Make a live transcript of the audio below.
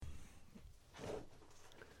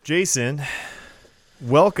Jason,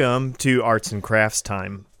 welcome to Arts and Crafts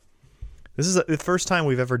Time. This is the first time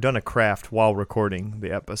we've ever done a craft while recording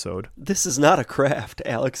the episode. This is not a craft,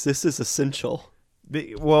 Alex. This is essential.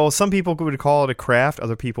 Well, some people would call it a craft.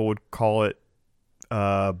 Other people would call it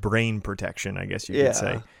brain protection, I guess you could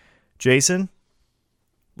say. Jason,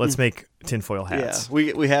 let's make tinfoil hats.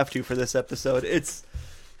 Yeah, we have to for this episode. It's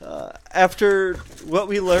after what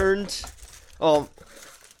we learned.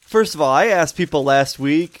 First of all, I asked people last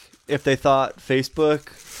week if they thought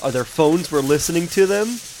Facebook or their phones were listening to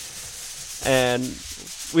them, and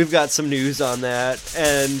we've got some news on that.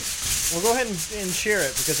 And well, go ahead and share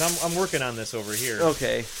it because I'm working on this over here.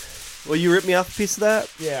 Okay. Will you rip me off a piece of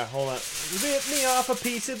that? Yeah, hold on. Rip me off a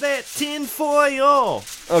piece of that tinfoil.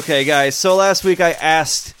 Okay, guys. So last week I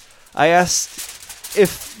asked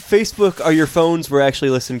if Facebook or your phones were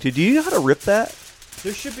actually listening to. Do you know how to rip that?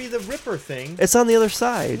 There should be the ripper thing. It's on the other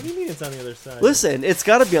side. What do you mean it's on the other side? Listen, it's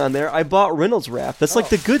got to be on there. I bought Reynolds wrap. That's like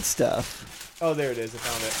the good stuff. Oh, there it is. I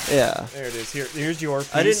found it. Yeah. There it is. Here's your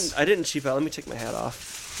piece. I didn't cheap out. Let me take my hat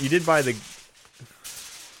off. You did buy the...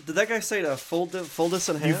 Did that guy say to fold this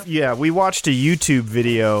in half? Yeah, we watched a YouTube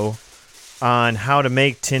video on how to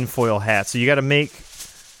make tinfoil hats. So you got to make...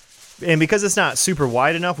 And because it's not super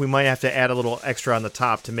wide enough, we might have to add a little extra on the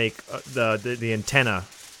top to make the antenna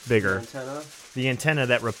bigger. The antenna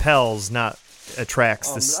that repels, not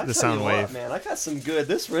attracts the sound wave. Man, I got some good.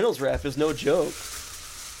 This Reynolds wrap is no joke.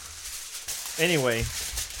 Anyway,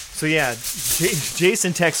 so yeah,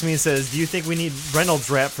 Jason texts me and says, "Do you think we need Reynolds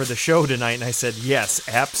wrap for the show tonight?" And I said, "Yes,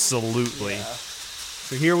 absolutely." Yeah.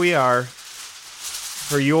 So here we are,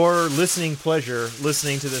 for your listening pleasure,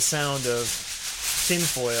 listening to the sound of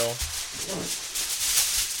tinfoil.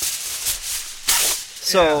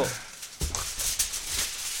 So. Yeah.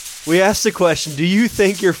 We asked the question, do you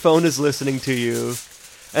think your phone is listening to you?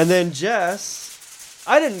 And then Jess,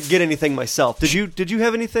 I didn't get anything myself. Did you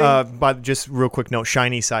have anything? But just real quick note,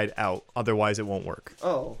 shiny side out. Otherwise it won't work.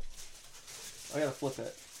 Oh. I gotta flip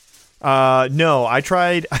it. No, I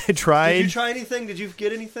tried. Did you try anything? Did you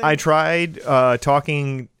get anything? I tried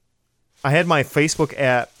talking. I had my Facebook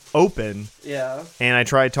app open. Yeah. And I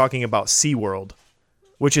tried talking about SeaWorld,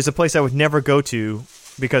 which is a place I would never go to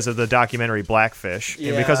because of the documentary Blackfish,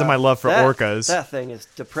 and because of my love for orcas. That thing is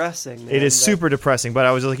depressing, man. It is super depressing, but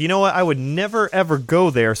I was like, you know what? I would never, ever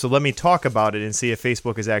go there, so let me talk about it and see if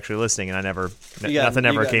Facebook is actually listening, and nothing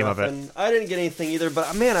ever came of it. I didn't get anything either,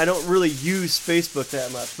 but man, I don't really use Facebook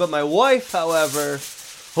that much. But my wife, however,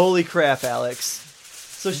 holy crap, Alex.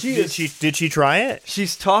 So did she try it?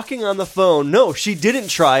 She's talking on the phone. No, she didn't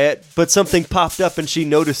try it, but something popped up and she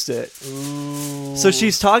noticed it. Ooh. So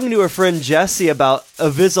she's talking to her friend Jessie about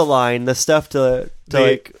Invisalign, the stuff to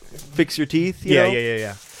like fix your teeth. You know?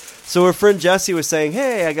 Yeah. So her friend Jessie was saying,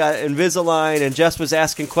 "Hey, I got Invisalign," and Jess was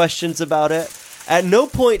asking questions about it. At no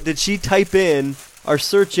point did she type in or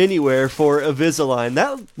search anywhere for Invisalign.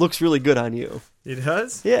 That looks really good on you. It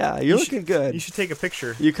does? Yeah, you're looking good. You should take a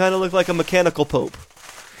picture. You kind of look like a mechanical pope.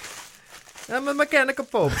 I'm a mechanical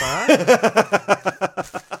pope, huh?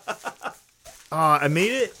 I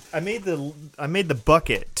made it. I made the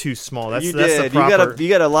bucket too small. That's the proper. You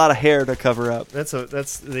got a lot of hair to cover up. That's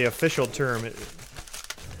the official term.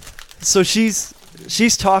 So she's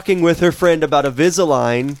talking with her friend about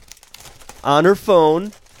Invisalign on her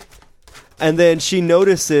phone, and then she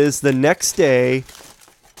notices the next day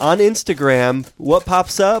on Instagram what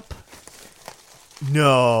pops up.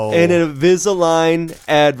 No. An Invisalign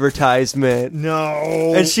advertisement.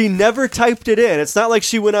 No. And she never typed it in. It's not like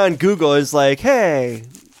she went on Google and was like, "Hey,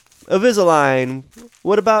 Invisalign,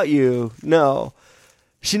 what about you?" No.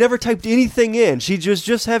 She never typed anything in. She was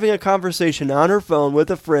just having a conversation on her phone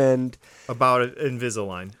with a friend. About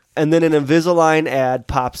Invisalign. And then an Invisalign ad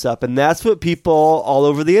pops up. And that's what people all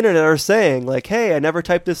over the internet are saying. Like, "Hey, I never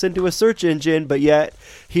typed this into a search engine, but yet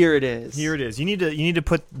here it is." Here it is. You need to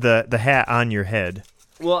put the hat on your head.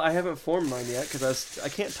 Well, I haven't formed mine yet because I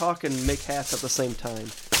can't talk and make hats at the same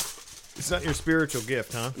time. It's not your spiritual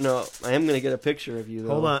gift, huh? No, I am going to get a picture of you, though.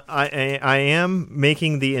 Hold on. I am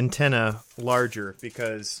making the antenna larger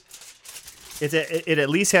because it at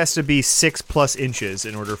least has to be 6+ inches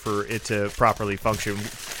in order for it to properly function.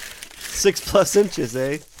 6+ inches,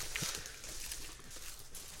 eh?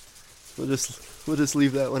 We'll just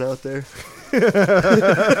leave that one out there.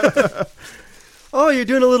 Oh, you're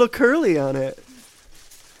doing a little curly on it.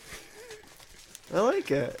 I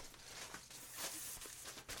like it.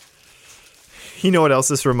 You know what else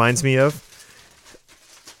this reminds me of?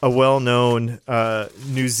 A well-known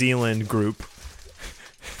New Zealand group.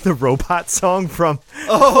 The robot song from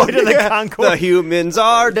Flight of the Conchords. The humans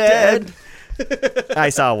are dead. I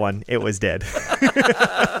saw one. It was dead.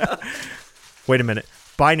 Wait a minute.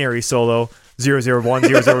 Binary solo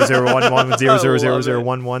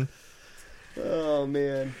 0010011000011. Oh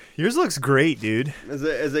man, Yours looks great, dude. is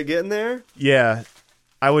it getting there? Yeah,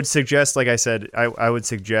 I would suggest, like I said, I would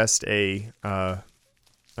suggest an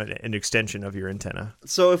extension of your antenna.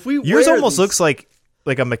 So if we Yours wear almost these- looks like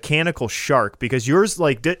a mechanical shark, because yours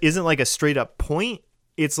like isn't like a straight up point.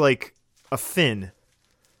 It's like a fin.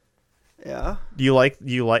 Yeah. I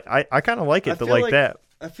kind of like it, I but feel like that.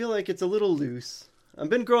 I feel like it's a little loose. I've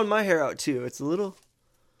been growing my hair out too. It's a little.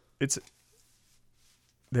 It's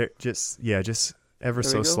there, just ever There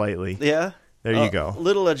so we go. slightly. Yeah. There you go.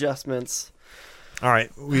 Little adjustments. All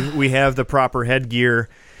right, we have the proper headgear.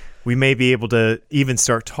 We may be able to even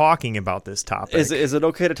start talking about this topic. Is it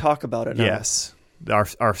okay to talk about it now? Yes.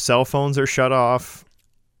 Our cell phones are shut off.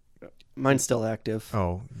 Mine's still active.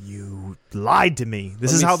 Oh, you lied to me.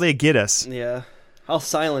 This Let is me how s- they get us. Yeah. I'll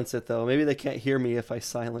silence it though. Maybe they can't hear me if I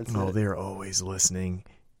silence Oh, it. they're always listening.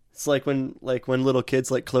 It's like when little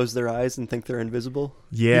kids like close their eyes and think they're invisible.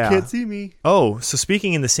 Yeah. You can't see me. Oh, so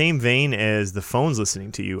speaking in the same vein as the phone's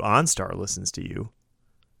listening to you, OnStar listens to you.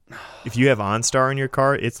 If you have OnStar in your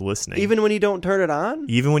car, it's listening. Even when you don't turn it on?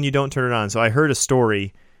 Even when you don't turn it on. So I heard a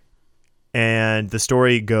story, and the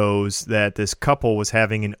story goes that this couple was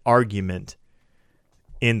having an argument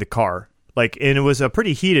in the car. And it was a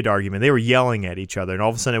pretty heated argument. They were yelling at each other, and all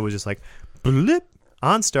of a sudden it was just like, blip,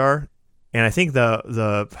 OnStar. And I think I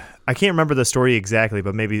can't remember the story exactly,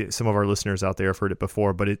 but maybe some of our listeners out there have heard it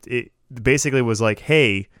before. But it basically was like,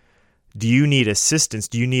 hey, do you need assistance?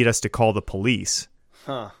 Do you need us to call the police?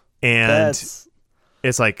 Huh. And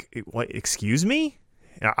it's like, what? Excuse me?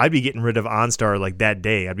 I'd be getting rid of OnStar like that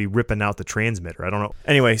day. I'd be ripping out the transmitter. I don't know.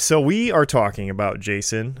 Anyway, so we are talking about,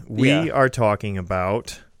 Jason. We are talking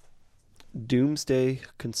about doomsday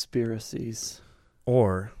conspiracies.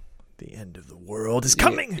 Or the end of the world is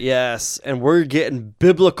coming. Yes, and we're getting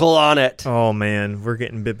biblical on it. Oh man, we're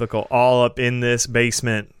getting biblical all up in this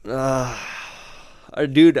basement.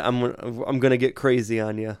 Dude, I'm gonna get crazy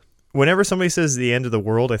on you. Whenever somebody says the end of the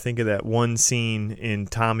world, I think of that one scene in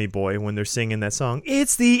Tommy Boy when they're singing that song.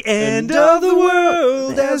 It's the end of the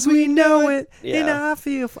world as we know it, and I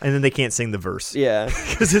feel. And then they can't sing the verse. Yeah,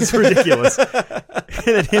 because it's ridiculous. And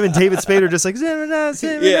then him and David Spade are just like, yeah.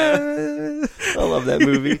 I love that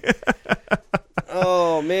movie.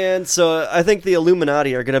 Oh man, so I think the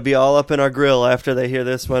Illuminati are going to be all up in our grill after they hear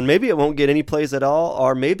this one. Maybe it won't get any plays at all,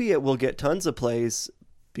 or maybe it will get tons of plays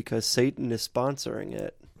because Satan is sponsoring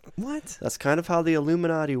it. What? That's kind of how the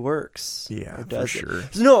Illuminati works. Yeah, for sure.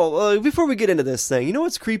 No, before we get into this thing, you know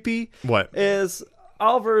what's creepy? What? Is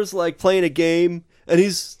Oliver's like playing a game, and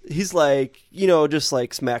he's like, just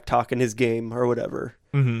like smack talking his game or whatever.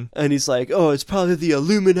 Mm-hmm. And he's like, oh, it's probably the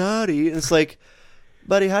Illuminati. And it's like,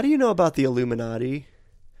 buddy, how do you know about the Illuminati?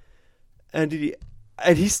 And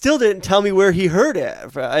he still didn't tell me where he heard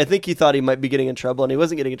it. I think he thought he might be getting in trouble, and he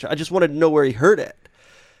wasn't getting in trouble. I just wanted to know where he heard it.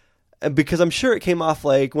 Because I'm sure it came off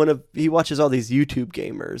like he watches all these YouTube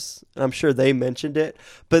gamers, and I'm sure they mentioned it.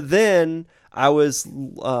 But then I was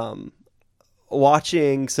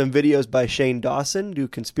watching some videos by Shane Dawson do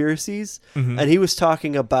conspiracies, and he was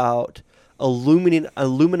talking about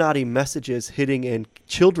Illuminati messages hitting in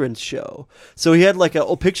children's show. So he had like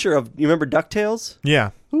a picture of, you remember DuckTales? Yeah.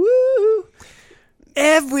 Woo!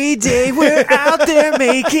 Every day we're out there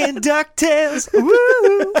making DuckTales.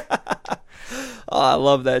 Woo! Oh, I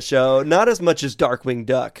love that show. Not as much as Darkwing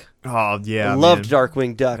Duck. Oh yeah, I loved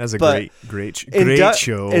Darkwing Duck. That's a but great show. In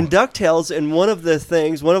DuckTales, and one of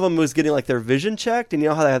them was getting like their vision checked, and you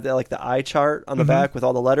know how they have like the eye chart on the back with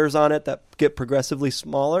all the letters on it that get progressively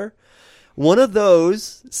smaller. One of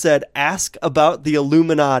those said, "Ask about the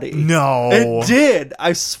Illuminati." No, it did.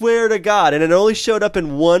 I swear to God, and it only showed up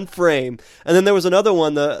in one frame. And then there was another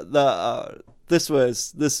one.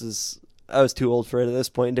 I was too old for it at this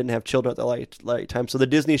point and didn't have children at the right time. So the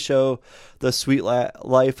Disney show, The Sweet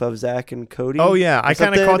Life of Zach and Cody. Oh yeah, I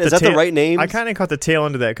kind of caught the. Is that the right name? I kind of caught the tail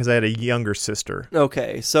end of that because I had a younger sister.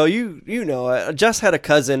 Okay, so you know, Jess had a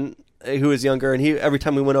cousin who was younger, and every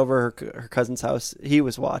time we went over her cousin's house, he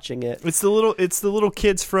was watching it. It's the little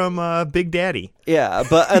kids from Big Daddy. Yeah,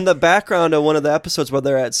 but in the background of one of the episodes where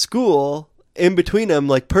they're at school, in between them,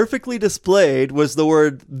 like perfectly displayed, was the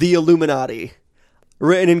word "the Illuminati"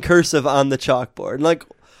 written in cursive on the chalkboard. And like,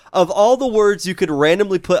 of all the words you could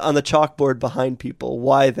randomly put on the chalkboard behind people,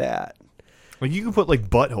 why that? Like you could put like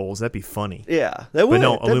buttholes. That'd be funny. Yeah, that would.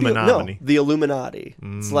 No, Illuminati. The Illuminati.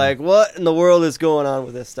 It's like, what in the world is going on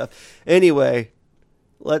with this stuff? Anyway,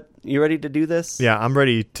 You ready to do this? Yeah, I'm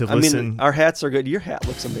ready to listen. I mean, our hats are good. Your hat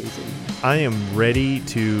looks amazing. I am ready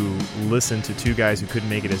to listen to two guys who couldn't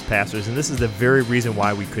make it as pastors, and this is the very reason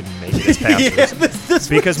why we couldn't make it as pastors. Yeah, this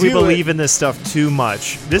because we believe in this stuff too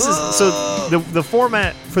much. This is so the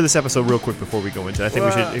format for this episode. Real quick before we go into it, I think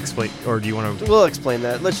we should explain. Or do you want to? We'll explain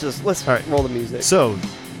that. Let's All right. roll the music. So,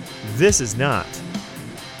 this is not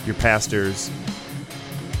your pastor's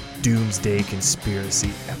Doomsday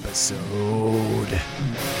Conspiracy episode.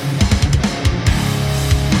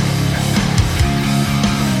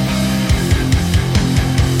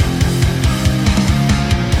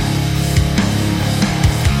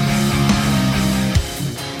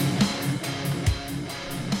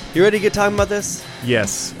 You ready to get talking about this?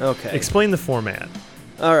 Yes. Okay. Explain the format.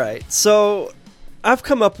 All right. So, I've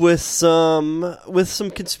come up with some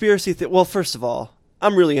conspiracy. Well, first of all,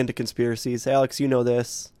 I'm really into conspiracies. Alex, you know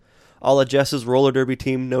this. All of Jess's roller derby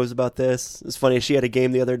team knows about this. It's funny. She had a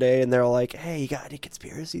game the other day, and they're all like, "Hey, you got any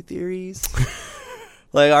conspiracy theories?"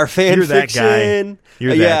 Like our fan You're that fiction. guy.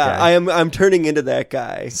 You're that guy. I'm turning into that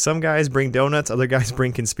guy. Some guys bring donuts. Other guys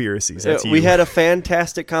bring conspiracies. That's you. We had a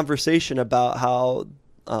fantastic conversation about how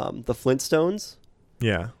the Flintstones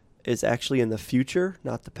is actually in the future,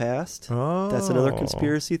 not the past. Oh, that's another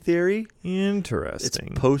conspiracy theory. Interesting.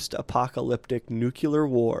 It's post-apocalyptic nuclear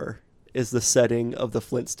war is the setting of the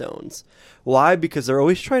Flintstones. Why? Because they're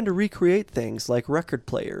always trying to recreate things like record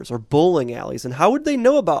players or bowling alleys. And how would they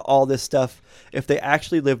know about all this stuff if they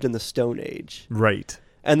actually lived in the Stone Age? Right.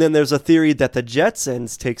 And then there's a theory that the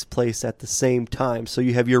Jetsons takes place at the same time. So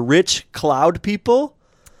you have your rich cloud people.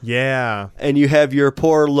 Yeah. And you have your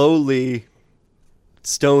poor, lowly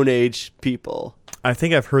Stone Age people. I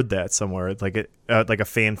think I've heard that somewhere, like a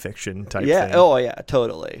fan fiction type thing. Yeah. Oh, yeah.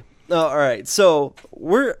 Totally. Oh, all right. So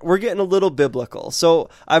we're getting a little biblical. So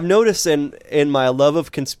I've noticed in my love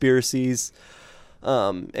of conspiracies,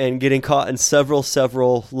 and getting caught in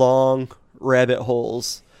several long rabbit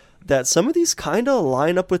holes, that some of these kind of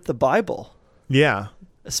line up with the Bible. Yeah.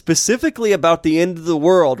 Specifically about the end of the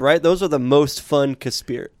world, right? Those are the most fun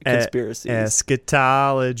conspiracies.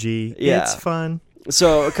 Eschatology. Yeah. It's fun.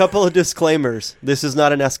 So a couple of disclaimers. This is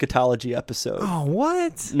not an eschatology episode. Oh,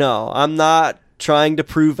 what? No, I'm not trying to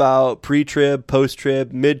prove out pre-trib,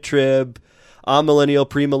 post-trib, mid-trib, amillennial,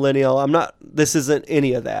 premillennial. This isn't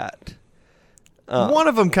any of that. One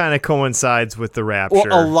of them kind of coincides with the rapture.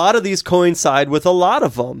 Well, a lot of these coincide with a lot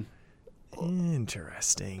of them.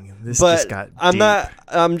 Interesting. This but just got deep.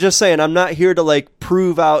 I'm just saying, I'm not here to like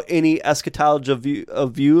prove out any eschatology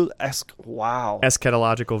wow.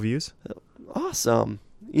 Eschatological views? Awesome.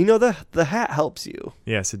 You know, the hat helps you.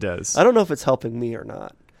 Yes, it does. I don't know if it's helping me or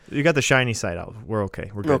not. You got the shiny side out. We're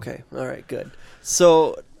okay. We're good. Okay. All right, good.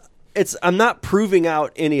 So I'm not proving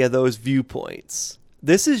out any of those viewpoints.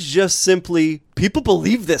 This is just simply people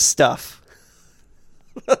believe this stuff.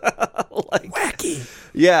 Like, wacky.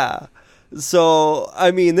 Yeah. So,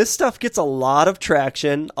 I mean, this stuff gets a lot of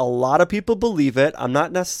traction. A lot of people believe it. I'm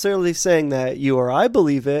not necessarily saying that you or I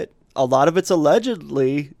believe it. A lot of it's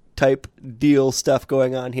allegedly type deal stuff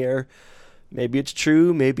going on here. Maybe it's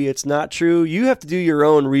true, maybe it's not true. You have to do your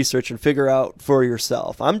own research and figure out for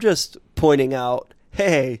yourself. I'm just pointing out,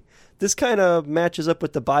 hey, this kind of matches up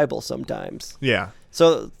with the Bible sometimes. Yeah.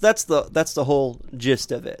 So that's the whole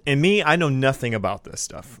gist of it. And me, I know nothing about this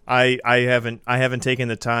stuff. I haven't taken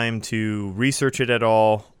the time to research it at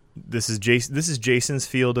all. This is Jason's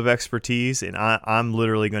field of expertise, and I'm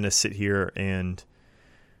literally going to sit here and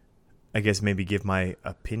I guess maybe give my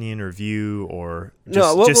opinion or view, or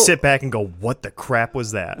just sit back and go, what the crap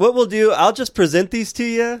was that? What we'll do, I'll just present these to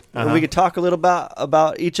you, and we can talk a little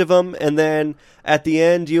about each of them, and then at the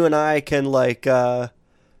end, you and I can like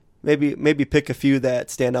maybe pick a few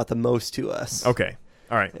that stand out the most to us. Okay,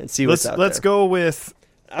 all right, and see what's out there. Let's go with.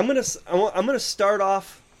 I'm gonna start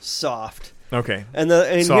off soft. Okay, and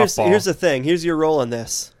here's the thing. Here's your role in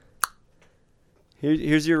this.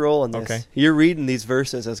 Here's your role in this. Okay. You're reading these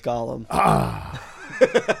verses as Gollum. Ah.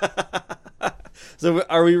 So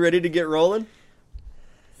are we ready to get rolling?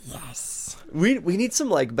 Yes. We need some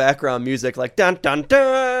like background music, like dun dun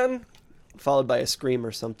dun, followed by a scream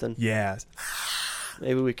or something. Yes.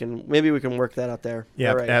 Maybe we can work that out there.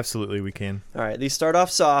 Yeah, right. Absolutely we can. All right. These start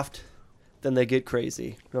off soft, then they get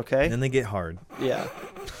crazy. Okay. And then they get hard. Yeah.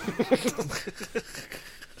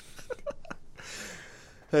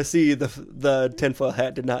 I see the tinfoil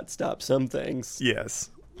hat did not stop some things. Yes.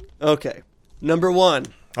 Okay. Number 1.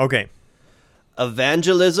 Okay.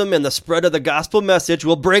 Evangelism and the spread of the gospel message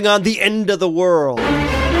will bring on the end of the world.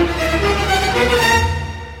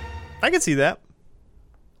 I can see that.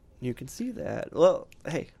 You can see that. Well,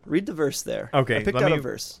 hey, read the verse there. Okay, I picked out a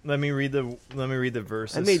verse. Let me read the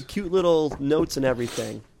verses. I made cute little notes and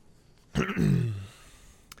everything.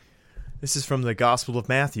 This is from the Gospel of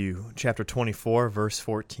Matthew, chapter 24, verse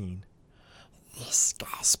 14. This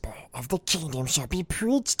gospel of the kingdom shall be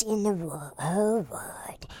preached in the whole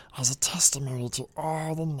world as a testimony to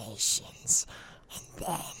all the nations, and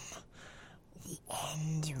then the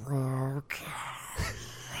end will come.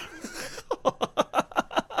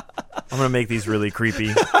 I'm going to make these really creepy.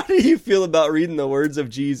 How do you feel about reading the words of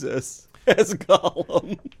Jesus as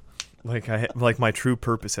Gollum? Like my true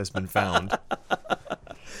purpose has been found.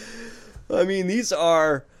 I mean, these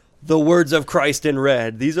are the words of Christ in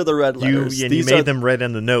red. These are the red letters. You These made them red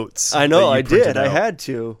in the notes. I know, that you I printed did. I out. had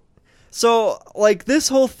to. So, like, this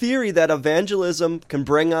whole theory that evangelism can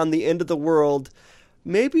bring on the end of the world,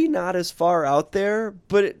 maybe not as far out there,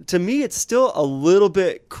 but to me, it's still a little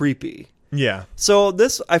bit creepy. Yeah. So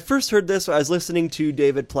I first heard this when I was listening to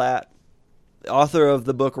David Platt, author of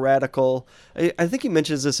the book Radical. I think he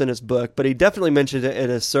mentions this in his book, but he definitely mentioned it in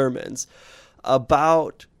his sermons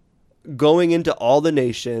about going into all the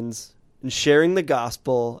nations and sharing the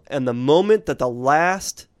gospel. And the moment that the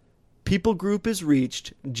last people group is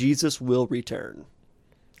reached, Jesus will return.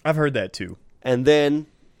 I've heard that too. And then,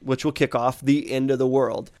 which will kick off the end of the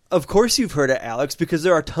world. Of course you've heard it, Alex, because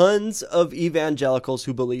there are tons of evangelicals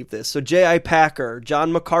who believe this. So J.I. Packer,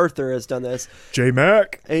 John MacArthur has done this.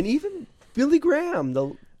 J-Mac. And even Billy Graham,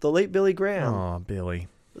 the late Billy Graham. Oh, Billy.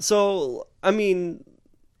 So, I mean,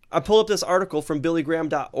 I pulled up this article from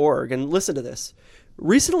BillyGraham.org, and listen to this.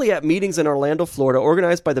 Recently at meetings in Orlando, Florida,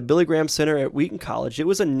 organized by the Billy Graham Center at Wheaton College, it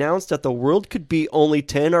was announced that the world could be only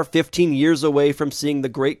 10 or 15 years away from seeing the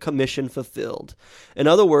Great Commission fulfilled. In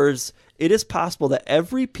other words, it is possible that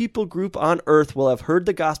every people group on earth will have heard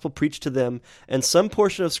the gospel preached to them and some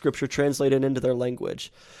portion of Scripture translated into their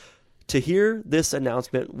language. To hear this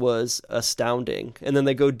announcement was astounding. And then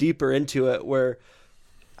they go deeper into it where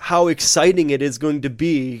how exciting it is going to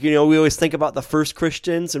be. You know, we always think about the first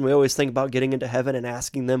Christians and we always think about getting into heaven and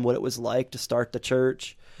asking them what it was like to start the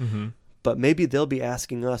church. Mm-hmm. But maybe they'll be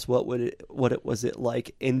asking us what it was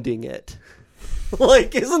like ending it.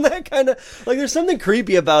 Like, isn't that kind of like there's something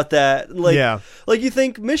creepy about that? Like, Yeah. Like you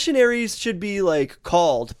think missionaries should be like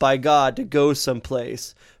called by God to go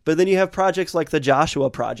someplace. But then you have projects like the Joshua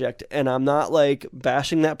Project, and I'm not like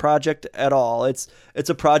bashing that project at all. It's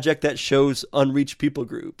a project that shows unreached people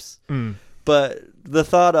groups. Mm. But the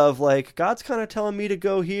thought of like God's kind of telling me to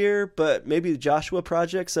go here, but maybe the Joshua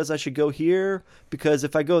Project says I should go here because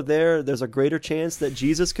if I go there, there's a greater chance that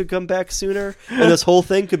Jesus could come back sooner, and this whole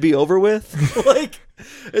thing could be over with. Like,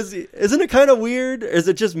 isn't it kind of weird? Or is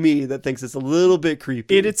it just me that thinks it's a little bit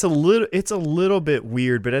creepy? It's a little bit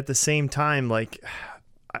weird, but at the same time, like,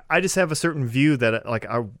 I just have a certain view that like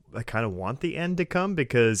I kind of want the end to come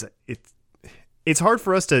because it's hard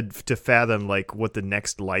for us to fathom like what the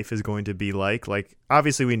next life is going to be like. Like,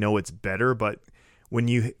 obviously we know it's better, but when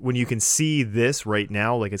you can see this right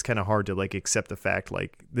now, like it's kind of hard to like accept the fact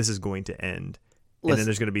like this is going to end. And then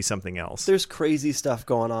there's going to be something else. There's crazy stuff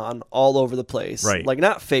going on all over the place. Right. Like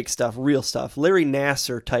not fake stuff, real stuff. Larry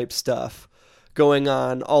Nassar type stuff going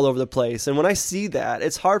on all over the place. And when I see that,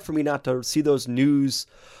 it's hard for me not to see those news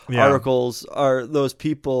articles or those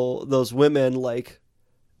people, those women like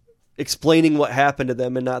explaining what happened to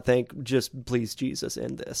them and not think, just please Jesus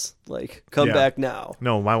end this. Like come back now.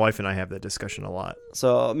 No, my wife and I have that discussion a lot.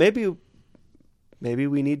 So maybe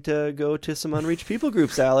we need to go to some unreached people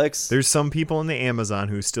groups, Alex. There's some people in the Amazon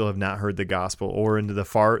who still have not heard the gospel, or into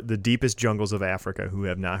the deepest jungles of Africa who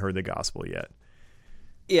have not heard the gospel yet.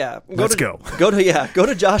 Yeah. Let's go. Go to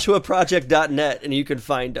joshuaproject.net and you can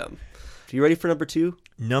find them. Are you ready for number 2?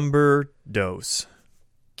 Number dos.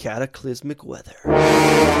 Cataclysmic weather.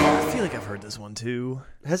 I feel like I've heard this one too.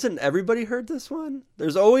 Hasn't everybody heard this one?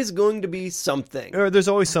 There's always going to be something. Or there's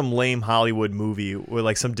always some lame Hollywood movie or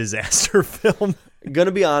like some disaster film.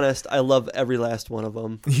 Gonna be honest, I love every last one of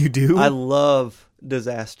them. You do? I love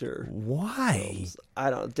disaster. Why? Films. I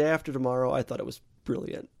don't know. Day After Tomorrow, I thought it was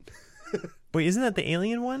brilliant. Wait, isn't that the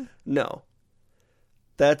alien one? No.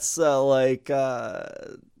 That's like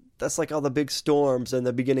all the big storms and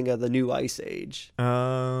the beginning of the new ice age.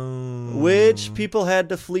 Which people had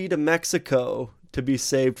to flee to Mexico to be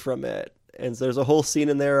saved from it. And there's a whole scene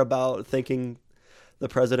in there about thanking the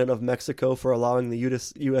president of Mexico for allowing the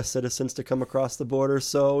U.S. citizens to come across the border.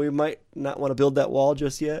 So we might not want to build that wall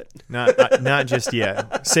just yet. Not just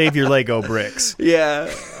yet. Save your Lego bricks.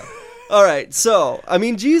 Yeah. All right, so, I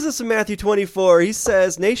mean, Jesus in Matthew 24, he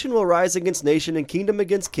says, nation will rise against nation and kingdom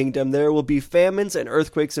against kingdom. There will be famines and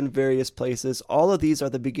earthquakes in various places. All of these are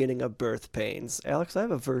the beginning of birth pains. Alex, I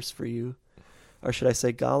have a verse for you. Or should I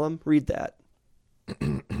say Gollum? Read that.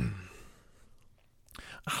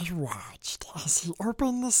 I watched as he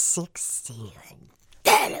opened the sixth seal.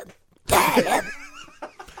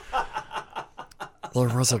 There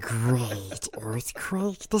was a great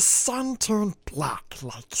earthquake. The sun turned black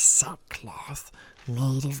like sackcloth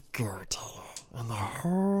made of goat hair, and the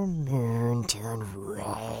whole moon turned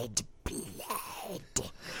red blood.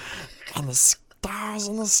 And the stars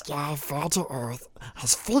in the sky fell to earth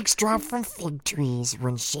as figs drop from fig trees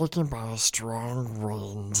when shaken by a strong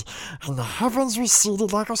wind. And the heavens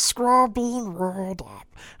receded like a scroll being rolled up,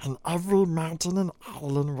 and every mountain and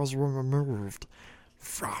island was removed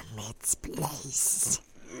from its place.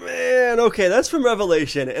 Man, okay, that's from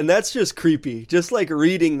Revelation, and that's just creepy. Just like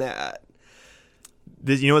reading that.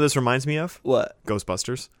 You know what this reminds me of? What?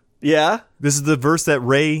 Ghostbusters. Yeah? This is the verse that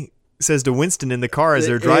Ray says to Winston in the car as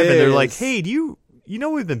they're driving. They're like, hey, you know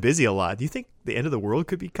we've been busy a lot. Do you think the end of the world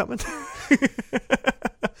could be coming?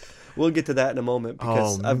 We'll get to that in a moment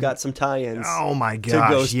because I've got some tie-ins. Oh my to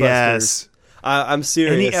gosh, Ghostbusters. yes. I'm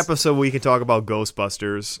serious. Any episode we can talk about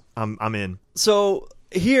Ghostbusters, I'm in. So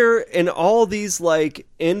here in all these like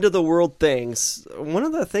end of the world things, one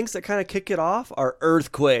of the things that kind of kick it off are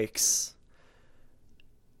earthquakes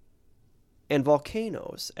and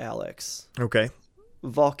volcanoes, Alex. Okay.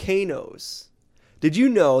 Volcanoes. Did you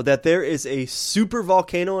know that there is a super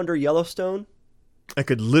volcano under Yellowstone? I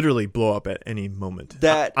could literally blow up at any moment.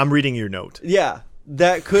 I'm reading your note. Yeah,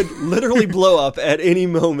 that could literally blow up at any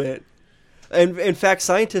moment. And in fact,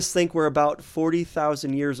 scientists think we're about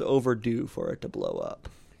 40,000 years overdue for it to blow up.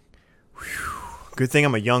 Whew. Good thing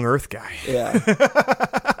I'm a young Earth guy. Yeah.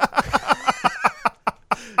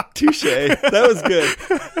 Touche. That was good.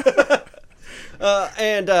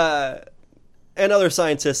 And other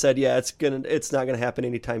scientists said, yeah, it's not gonna happen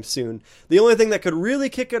anytime soon. The only thing that could really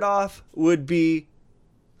kick it off would be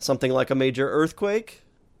something like a major earthquake.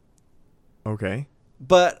 Okay.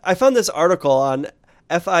 But I found this article on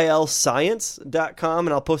filscience.com,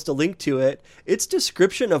 and I'll post a link to it. Its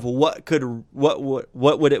description of what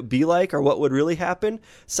would it be like, or what would really happen,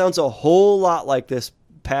 sounds a whole lot like this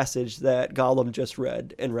passage that Gollum just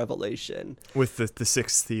read in Revelation. With the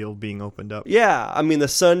sixth seal being opened up. Yeah, I mean, the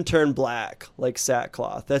sun turned black like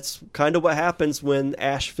sackcloth. That's kind of what happens when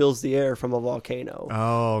ash fills the air from a volcano.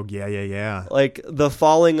 Oh, yeah. Like the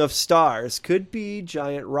falling of stars could be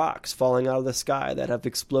giant rocks falling out of the sky that have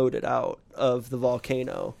exploded out of the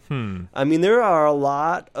volcano. I mean, there are a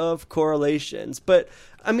lot of correlations, but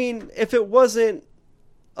I mean, if it wasn't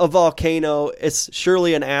a volcano, it's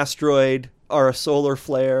surely an asteroid or a solar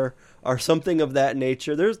flare or something of that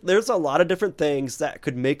nature. There's a lot of different things that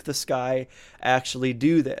could make the sky actually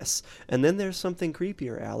do this. And then there's something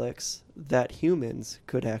creepier, Alex, that humans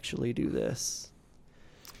could actually do this.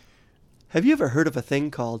 Have you ever heard of a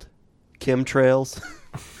thing called chemtrails?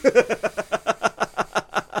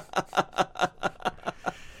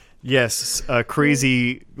 Yes, a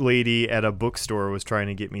crazy lady at a bookstore was trying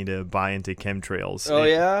to get me to buy into chemtrails. Oh,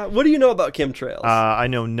 yeah? What do you know about chemtrails? I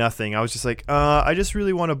know nothing. I was just like, I just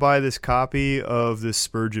really want to buy this copy of this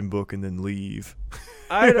Spurgeon book and then leave.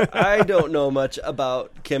 I don't know much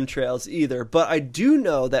about chemtrails either, but I do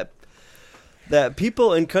know that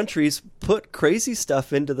people in countries put crazy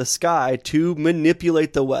stuff into the sky to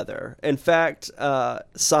manipulate the weather. In fact,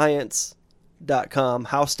 science.com,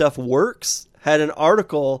 How Stuff Works, had an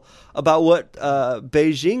article about what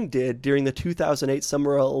Beijing did during the 2008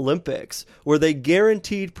 Summer Olympics, where they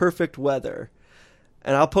guaranteed perfect weather.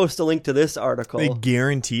 And I'll post a link to this article. They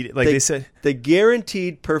guaranteed it? Like they said? They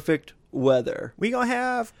guaranteed perfect weather. We gonna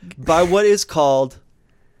have... by what is called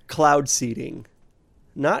cloud seeding.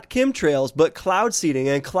 Not chemtrails, but cloud seeding.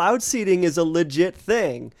 And cloud seeding is a legit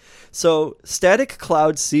thing. So static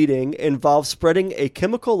cloud seeding involves spreading a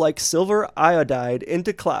chemical like silver iodide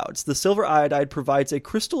into clouds. The silver iodide provides a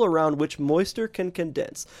crystal around which moisture can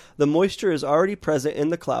condense. The moisture is already present in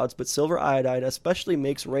the clouds, but silver iodide especially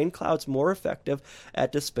makes rain clouds more effective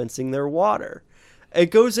at dispensing their water.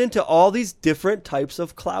 It goes into all these different types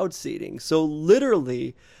of cloud seeding. So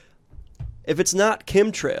literally, if it's not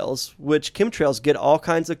chemtrails, which chemtrails get all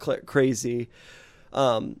kinds of crazy,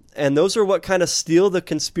 and those are what kind of steal the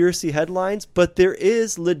conspiracy headlines, but there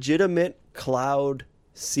is legitimate cloud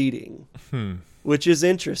seeding, which is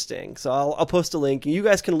interesting. So I'll post a link, and you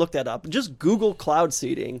guys can look that up. Just Google cloud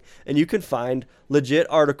seeding, and you can find legit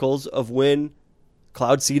articles of when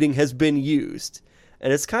cloud seeding has been used.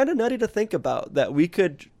 And it's kind of nutty to think about that we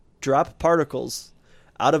could drop particles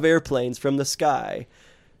out of airplanes from the sky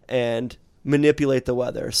and manipulate the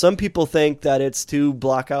weather. Some people think that it's to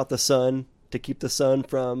block out the sun, to keep the sun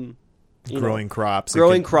from growing crops.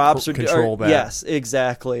 Growing crops or control that. Yes,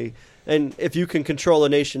 exactly. And if you can control a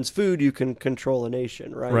nation's food, you can control a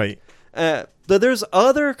nation, right? Right. But there's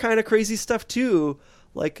other kind of crazy stuff too.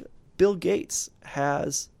 Like Bill Gates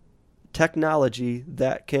has technology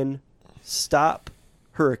that can stop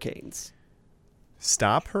hurricanes.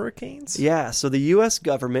 Stop hurricanes? Yeah. So the U.S.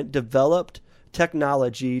 government developed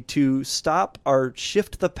technology to stop or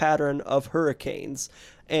shift the pattern of hurricanes.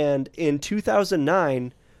 And in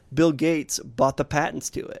 2009, Bill Gates bought the patents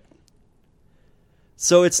to it.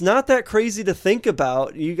 So it's not that crazy to think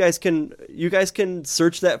about. You guys can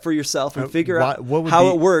search that for yourself and figure out how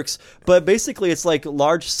it works. But basically, it's like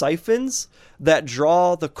large siphons that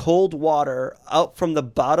draw the cold water out from the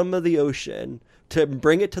bottom of the ocean to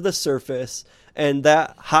bring it to the surface. And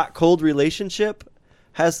that hot-cold relationship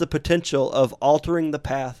has the potential of altering the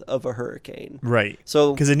path of a hurricane. Right.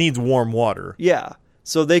 So because it needs warm water. Yeah.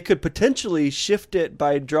 So they could potentially shift it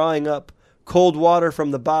by drawing up cold water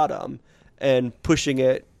from the bottom and pushing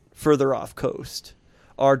it further off coast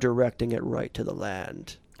or directing it right to the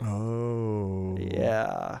land. Oh.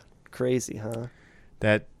 Yeah. Crazy, huh?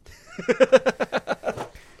 That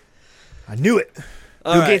I knew it.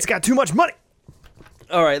 All Bill right. Gates got too much money.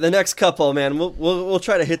 All right, the next couple, man, we'll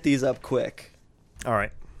try to hit these up quick. All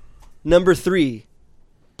right. Number 3,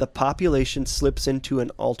 the population slips into an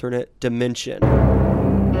alternate dimension.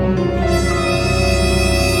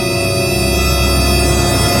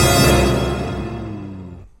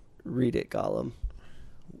 Read it, Gollum.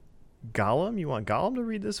 Gollum? You want Gollum to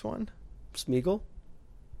read this one? Smeagol?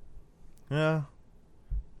 Yeah.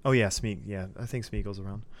 Oh, yeah, Smeagol. Yeah, I think Smeagol's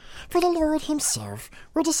around. For the Lord himself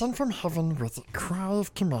will descend from heaven with a cry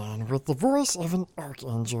of command, with the voice of an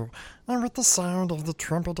archangel, and with the sound of the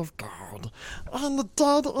trumpet of God. And the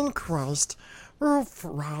dead in Christ will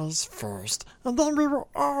rise first, and then we will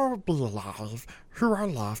all be alive, who are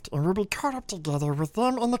left, and will be caught up together with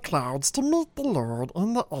them in the clouds to meet the Lord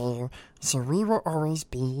in the air, so we will always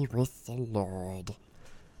be with the Lord.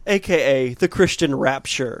 AKA the Christian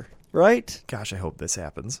rapture. Right? Gosh, I hope this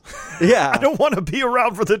happens. Yeah. I don't want to be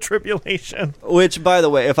around for the tribulation. Which, by the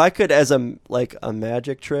way, if I could, as a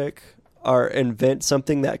magic trick, or invent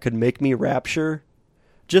something that could make me rapture,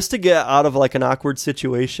 just to get out of like an awkward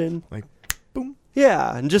situation. Like, boom.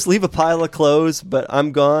 Yeah, and just leave a pile of clothes, but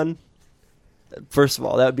I'm gone. First of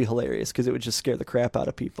all, that would be hilarious because it would just scare the crap out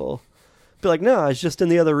of people. Be like, no, I was just in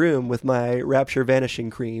the other room with my rapture vanishing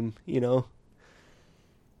cream,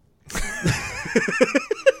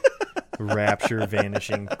 Rapture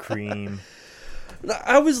vanishing cream.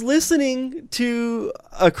 I was listening to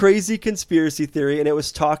a crazy conspiracy theory, and it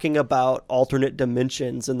was talking about alternate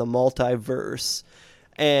dimensions in the multiverse.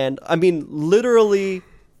 And, I mean, literally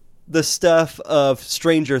the stuff of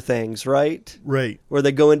Stranger Things, right? Right. Where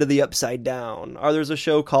they go into the upside down. Or there's a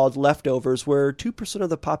show called Leftovers where 2% of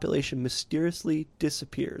the population mysteriously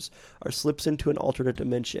disappears or slips into an alternate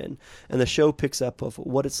dimension. And the show picks up of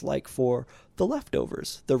what it's like for the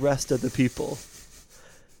leftovers, the rest of the people.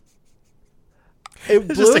 It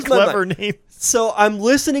It's just a blows my clever mind. name. So I'm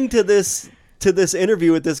listening to this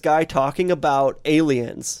interview with this guy talking about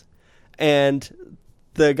aliens, and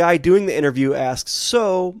the guy doing the interview asks,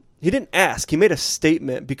 so he didn't ask, he made a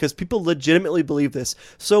statement because people legitimately believe this.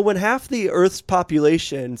 So when half the Earth's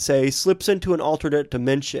population, say, slips into an alternate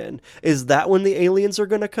dimension, is that when the aliens are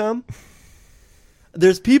going to come?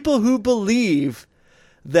 There's people who believe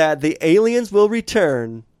that the aliens will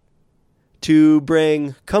return to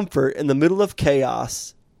bring comfort in the middle of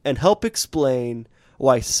chaos and help explain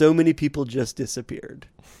why so many people just disappeared.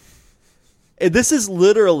 And this is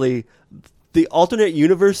literally the alternate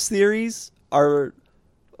universe theories are,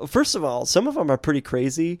 first of all, some of them are pretty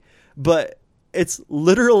crazy, but it's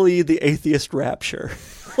literally the atheist rapture.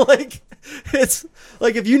 It's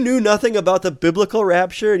like if you knew nothing about the biblical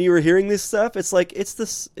rapture and you were hearing this stuff, it's like it's the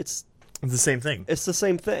same thing. It's the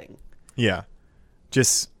same thing. Yeah.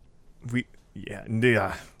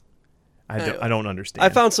 I don't understand. I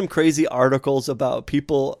found some crazy articles about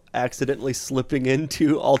people accidentally slipping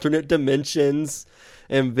into alternate dimensions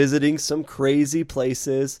and visiting some crazy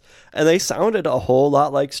places, and they sounded a whole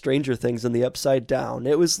lot like Stranger Things in the Upside Down.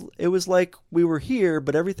 It was like we were here,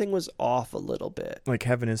 but everything was off a little bit. Like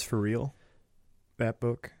Heaven is for Real, that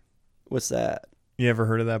book. What's that? You ever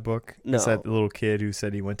heard of that book? No. It's that little kid who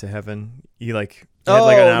said he went to heaven. He had an Oh,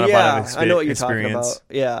 out of yeah, body I know what you're experience.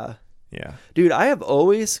 talking about. Yeah. Yeah. Dude, I have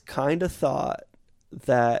always kind of thought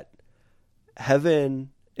that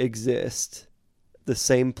heaven exists the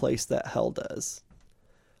same place that hell does.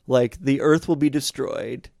 Like, the earth will be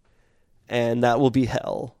destroyed, and that will be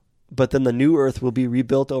hell. But then the new earth will be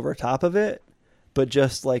rebuilt over top of it, but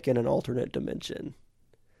just like in an alternate dimension.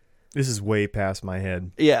 This is way past my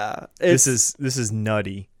head. Yeah. This is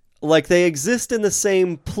nutty. Like, they exist in the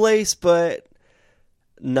same place, but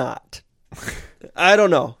not. I don't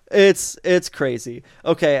know. It's crazy.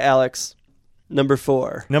 Okay, Alex, number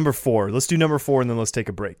 4. Number 4. Let's do number 4 and then let's take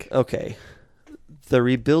a break. Okay. The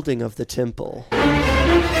rebuilding of the temple.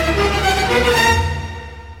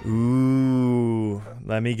 Ooh,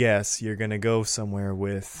 let me guess. You're going to go somewhere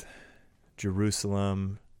with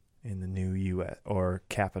Jerusalem in the new U.S. or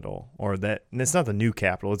capital, or that. And it's not the new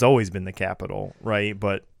capital. It's always been the capital, right?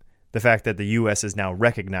 But the fact that the U.S. is now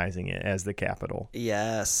recognizing it as the capital.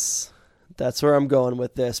 Yes. That's where I'm going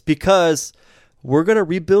with this, because we're going to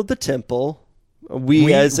rebuild the temple.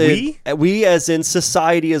 We as in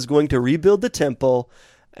society is going to rebuild the temple.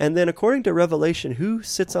 And then according to Revelation, who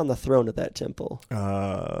sits on the throne of that temple?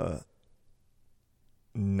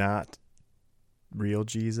 Not real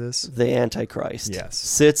Jesus. The Antichrist. Yes.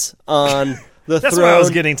 Sits on the That's throne. what I was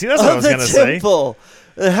getting to. That's what I was going to say. Temple.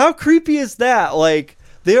 How creepy is that? Like,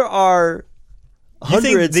 there are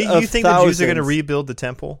hundreds of You think the thousands. Jews are going to rebuild the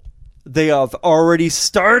temple? They have already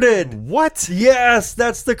started. What? Yes,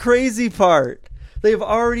 that's the crazy part. They've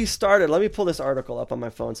already started. Let me pull this article up on my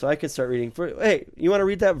phone so I can start reading. Hey, you want to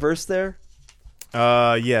read that verse there?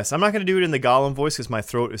 Yes. I'm not going to do it in the Gollum voice because my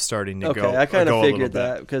throat is starting to go. Okay, I kind of figured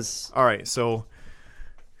that. because. All right, so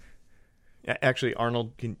actually,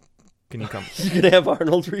 Arnold, can you come? You're gonna have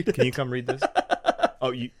Arnold read it. Can you come read this?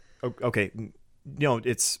 Okay. No,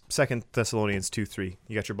 it's 2 Thessalonians 2:3.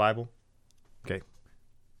 You got your Bible? Okay.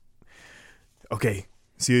 Okay.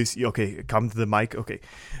 Seriously, okay, come to the mic. Okay.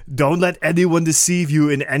 Don't let anyone deceive you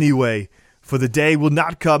in any way, for the day will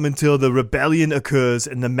not come until the rebellion occurs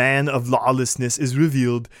and the man of lawlessness is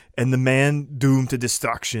revealed and the man doomed to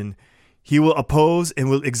destruction. He will oppose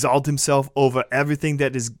and will exalt himself over everything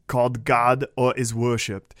that is called God or is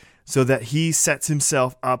worshipped, so that he sets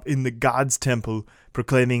himself up in the God's temple,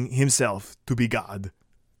 proclaiming himself to be God.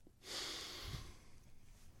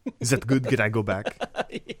 Is that good? Can I go back?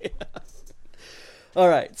 Yeah. All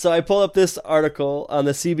right, so I pull up this article on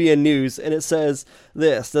the CBN News, and it says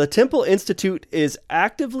this: the Temple Institute is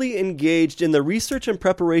actively engaged in the research and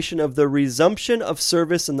preparation of the resumption of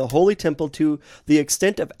service in the Holy Temple to the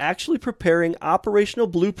extent of actually preparing operational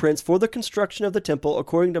blueprints for the construction of the temple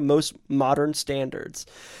according to most modern standards.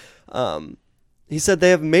 He said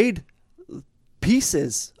they have made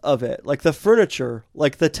pieces of it, like the furniture,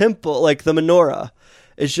 like the temple, like the menorah.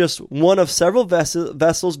 Is just one of several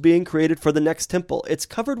vessels being created for the next temple. It's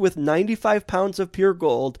covered with 95 pounds of pure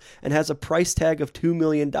gold and has a price tag of $2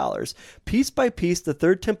 million. Piece by piece, the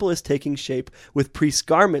third temple is taking shape with priest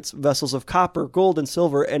garments, vessels of copper, gold, and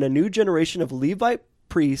silver, and a new generation of Levite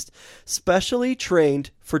priests specially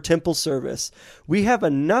trained for temple service. We have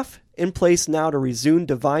enough in place now to resume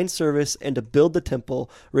divine service and to build the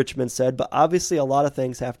temple, Richmond said, but obviously a lot of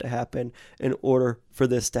things have to happen in order for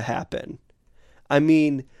this to happen. I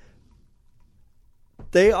mean,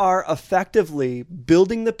 they are effectively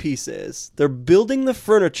building the pieces. They're building the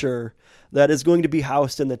furniture that is going to be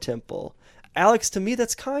housed in the temple. Alex, to me,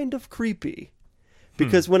 that's kind of creepy.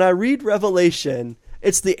 Because when I read Revelation,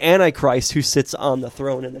 it's the Antichrist who sits on the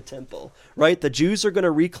throne in the temple, right? The Jews are going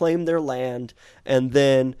to reclaim their land, and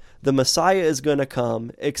then the Messiah is going to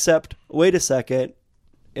come, except, wait a second,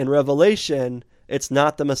 in Revelation, it's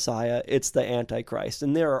not the Messiah, it's the Antichrist.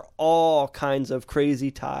 And there are all kinds of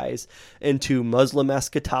crazy ties into Muslim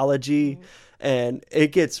eschatology, and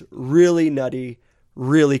it gets really nutty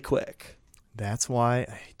really quick. That's why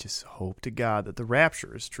I just hope to God that the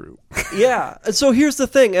rapture is true. Yeah. And so here's the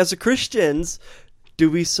thing. As Christians,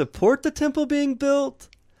 do we support the temple being built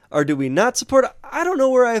or do we not support it? I don't know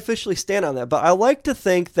where I officially stand on that, but I like to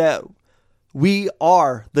think that we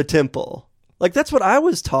are the temple. Like, that's what I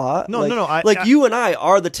was taught. No. You and I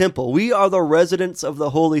are the temple. We are the residents of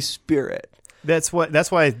the Holy Spirit. That's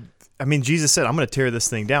why, I mean, Jesus said, I'm going to tear this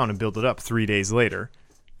thing down and build it up 3 days later.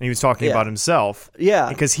 And he was talking about himself. Yeah.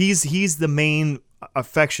 Because he's the main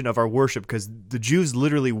affection of our worship, because the Jews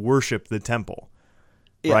literally worship the temple.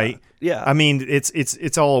 Yeah. Right? Yeah. I mean,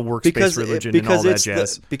 it's all a works-based religion and all that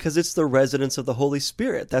jazz. Because it's the residence of the Holy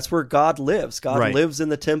Spirit. That's where God lives. God lives in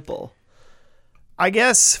the temple. I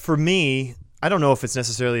guess for me, I don't know if it's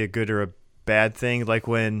necessarily a good or a bad thing. Like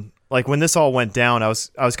when this all went down, I was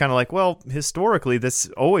kind of like, well, historically, this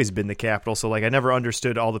always been the capital. So like, I never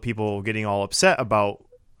understood all the people getting all upset about.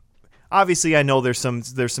 obviously I know there's some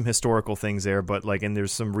historical things there, but like, and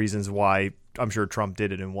there's some reasons why I'm sure Trump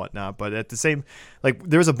did it and whatnot. But at the same, like,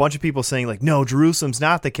 there was a bunch of people saying like, no, Jerusalem's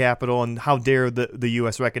not the capital, and how dare the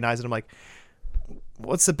U.S. recognize it? I'm like,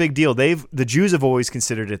 what's the big deal? The Jews have always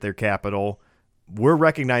considered it their capital. We're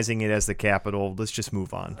recognizing it as the capital. Let's just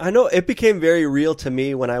move on. I know it became very real to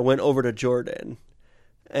me when I went over to Jordan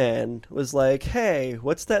and was like, hey,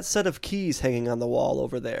 what's that set of keys hanging on the wall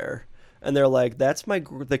over there? And they're like, that's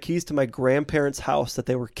the keys to my grandparents' house that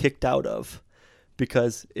they were kicked out of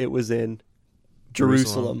because it was in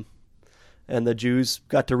Jerusalem. And the Jews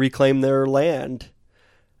got to reclaim their land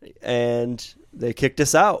and they kicked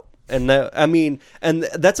us out. And and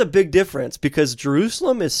that's a big difference because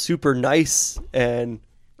Jerusalem is super nice and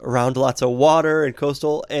around lots of water and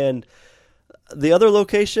coastal, and the other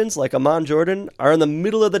locations like Amman, Jordan, are in the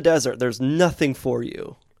middle of the desert. There's nothing for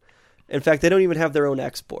you. In fact, they don't even have their own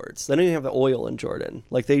exports. They don't even have the oil in Jordan.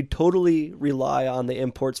 Like, they totally rely on the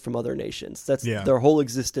imports from other nations. Their whole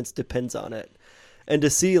existence depends on it. And to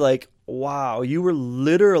see like, wow, your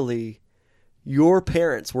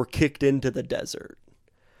parents were kicked into the desert.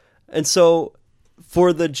 And so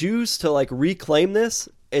for the Jews to like reclaim this,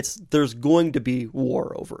 there's going to be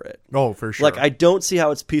war over it. Oh, for sure. Like, I don't see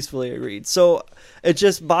how it's peacefully agreed. So it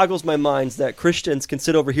just boggles my mind that Christians can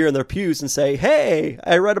sit over here in their pews and say, hey,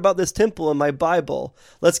 I read about this temple in my Bible.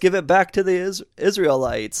 Let's give it back to the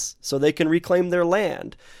Israelites so they can reclaim their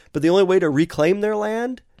land. But the only way to reclaim their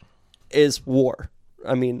land is war.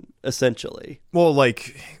 I mean, essentially. Well,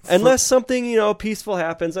 like, unless something, peaceful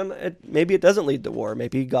happens, and maybe it doesn't lead to war.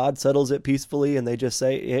 Maybe God settles it peacefully and they just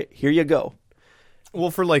say, hey, here you go. Well,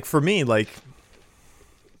 for me, like,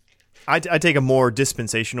 I take a more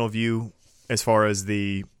dispensational view as far as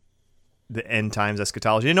the end times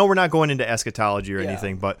eschatology. I know we're not going into eschatology or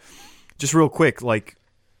anything, but just real quick, like,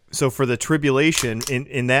 so for the tribulation,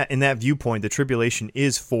 in that viewpoint, the tribulation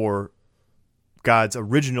is for God's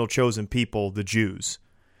original chosen people, the Jews.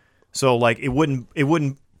 So like, it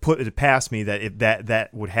wouldn't put it past me that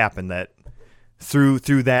that would happen, that through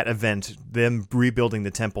that event, them rebuilding the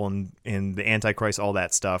temple and the Antichrist, all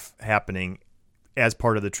that stuff happening as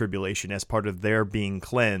part of the tribulation, as part of their being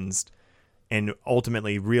cleansed, and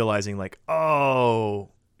ultimately realizing like, oh,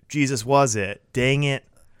 Jesus was it. Dang it.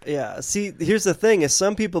 Yeah. See, here's the thing: is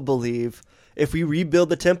some people believe if we rebuild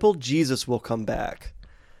the temple, Jesus will come back.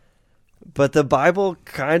 But the Bible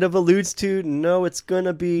kind of alludes to, no, it's going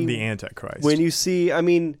to be the Antichrist. When you see, I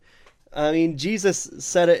mean, Jesus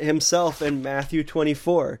said it himself in Matthew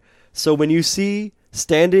 24. So when you see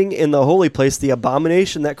standing in the holy place the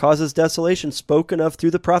abomination that causes desolation spoken of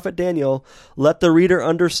through the prophet Daniel, let the reader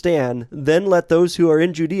understand. Then let those who are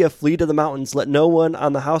in Judea flee to the mountains. Let no one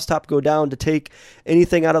on the housetop go down to take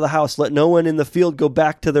anything out of the house. Let no one in the field go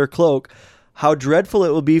back to their cloak. How dreadful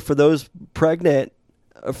it will be for those pregnant,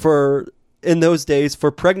 in those days,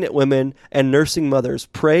 for pregnant women and nursing mothers.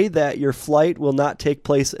 Pray that your flight will not take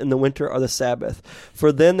place in the winter or the Sabbath,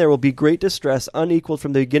 for then there will be great distress, unequaled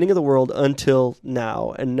from the beginning of the world until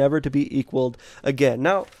now, and never to be equaled again.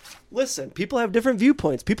 Now, listen, people have different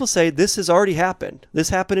viewpoints. People say this has already happened. This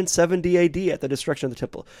happened in 70 AD at the destruction of the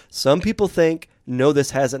temple. Some people think, no,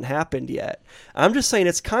 this hasn't happened yet. I'm just saying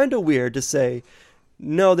it's kind of weird to say,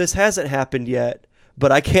 no, this hasn't happened yet,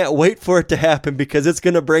 but I can't wait for it to happen because it's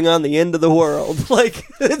going to bring on the end of the world. Like,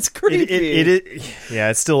 it's creepy. Yeah,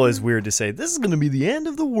 it still is weird to say, this is going to be the end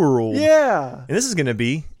of the world. Yeah. And this is going to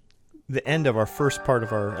be the end of our first part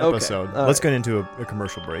of our episode. Okay. Let's get into a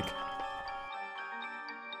commercial break.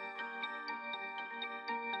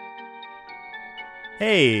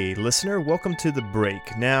 Hey, listener, welcome to the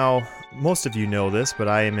break. Now, most of you know this, but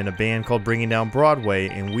I am in a band called Bringing Down Broadway,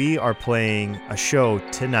 and we are playing a show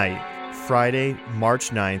tonight, Friday, March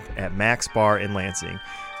 9th at Max Bar in Lansing.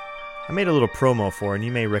 I made a little promo for it, and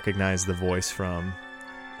you may recognize the voice from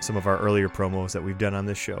some of our earlier promos that we've done on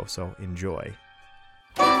this show, so enjoy.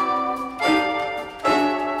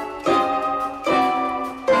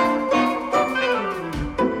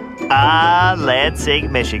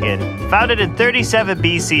 Lansing, Michigan. Founded in 37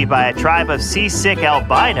 BC by a tribe of seasick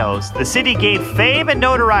albinos, the city gained fame and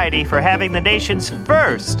notoriety for having the nation's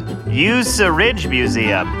first used syringe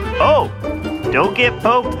museum. Oh, don't get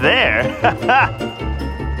poked there.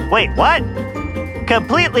 Wait, what?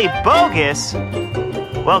 Completely bogus?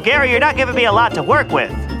 Well, Gary, you're not giving me a lot to work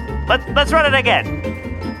with. Let's run it again.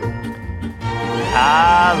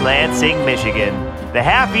 Lansing, Michigan. The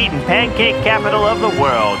half-eaten pancake capital of the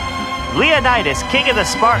world. Leonidas, king of the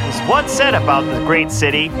Spartans, once said about the great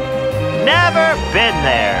city, "Never been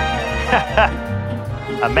there."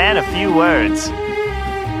 A man of few words.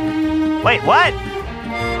 Wait, what?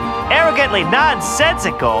 Arrogantly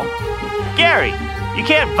nonsensical? scary. You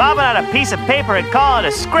can't vomit on a piece of paper and call it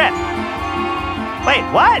a script. Wait,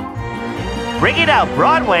 what? Bringing out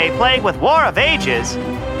Broadway playing with War of Ages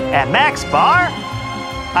at Max Bar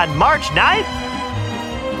on March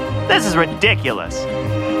 9th? This is ridiculous.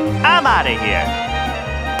 I'm out of here.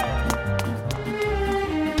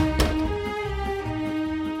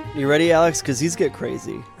 You ready, Alex? Because these get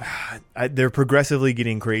crazy. They're progressively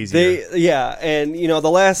getting crazier. And we'll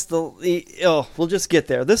just get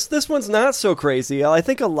there. This one's not so crazy. I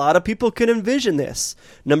think a lot of people can envision this.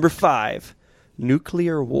 Number 5,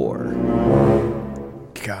 nuclear war.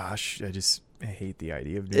 Gosh, I hate the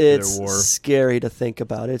idea of nuclear war. It's scary to think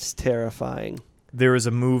about. It's terrifying. There was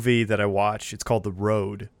a movie that I watched. It's called The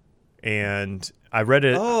Road, and I read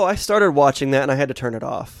it. Oh, I started watching that and I had to turn it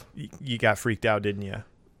off. You got freaked out, didn't you?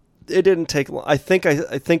 It didn't take long. I think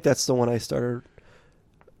that's the one I started.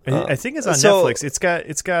 I think it's on Netflix. It's got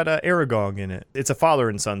Aragog in it. It's a father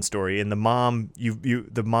and son story, and the mother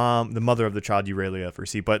of the child you rarely ever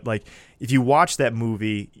see. But like, if you watch that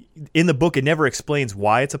movie, in the book, it never explains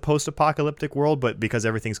why it's a post-apocalyptic world, but because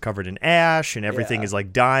everything's covered in ash and everything is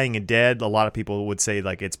like dying and dead, a lot of people would say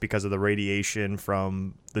like it's because of the radiation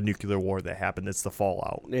from the nuclear war that happened. It's the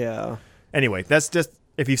fallout. Yeah. Anyway, that's just,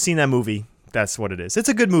 if you've seen that movie, that's what it is. It's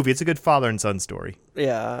a good movie. It's a good father and son story.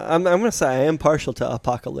 Yeah, I'm gonna say I am partial to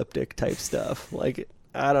apocalyptic type stuff. Like,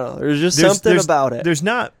 I don't know. There's something about it. There's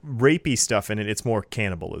not rapey stuff in it. It's more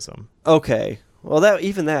cannibalism. Okay. Well,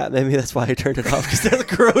 maybe that's why I turned it off, because that's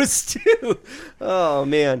gross too. Oh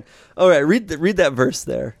man. All right, read that verse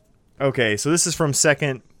there. Okay, so this is from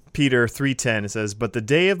 2 Peter 3:10. It says, "But the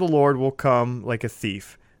day of the Lord will come like a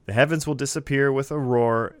thief. The heavens will disappear with a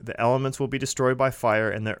roar, the elements will be destroyed by fire,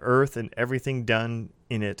 and the earth and everything done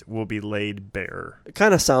in it will be laid bare." It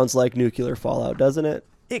kind of sounds like nuclear fallout, doesn't it?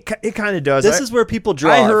 It kind of does. This is where people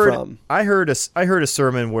draw it from. I heard a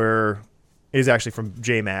sermon where it was actually from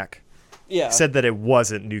J Mac. Yeah, said that it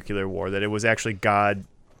wasn't nuclear war, that it was actually God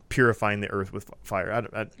purifying the earth with fire.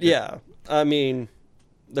 I mean,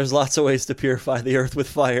 there's lots of ways to purify the earth with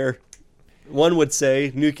fire. One would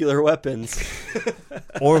say nuclear weapons.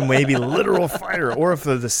 Or maybe literal fire, or if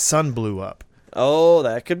the sun blew up. Oh,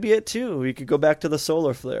 that could be it too. We could go back to the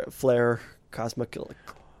solar flare Cataclysmic.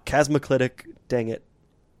 Dang it.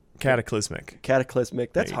 Cataclysmic.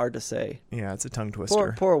 That's hard to say. Yeah, it's a tongue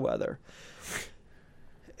twister. Poor weather.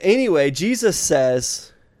 Anyway, Jesus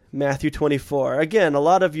says, Matthew 24. Again, a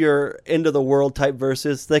lot of your end of the world type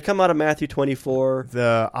verses, they come out of Matthew 24.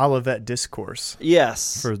 The Olivet Discourse.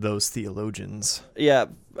 Yes. For those theologians. Yeah.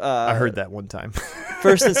 I heard that one time.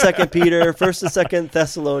 1st and 2nd Peter, 1st and 2nd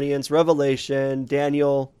Thessalonians, Revelation,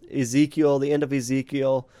 Daniel, Ezekiel, the end of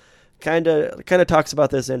Ezekiel. Kind of talks about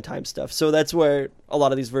this end time stuff. So that's where a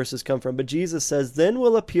lot of these verses come from. But Jesus says, "Then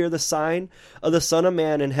will appear the sign of the Son of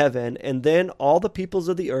Man in heaven, and then all the peoples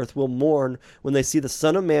of the earth will mourn when they see the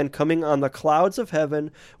Son of Man coming on the clouds of heaven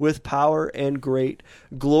with power and great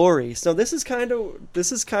glory." So this is kind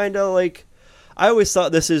of like, I always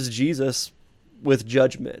thought this is Jesus with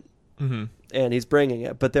judgment. Mm-hmm. And he's bringing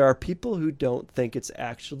it. But there are people who don't think it's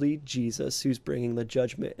actually Jesus who's bringing the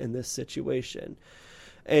judgment in this situation.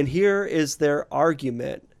 And here is their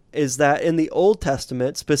argument, is that in the Old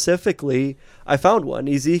Testament, specifically, I found one,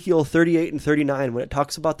 Ezekiel 38 and 39, when it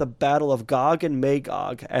talks about the battle of Gog and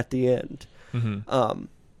Magog at the end. Mm-hmm.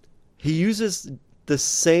 He uses the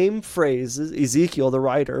same phrases, Ezekiel, the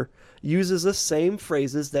writer, uses the same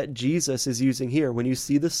phrases that Jesus is using here. When you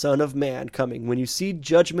see the Son of Man coming, when you see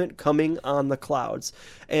judgment coming on the clouds.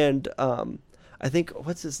 And I think,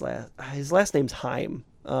 what's his last name's Haim.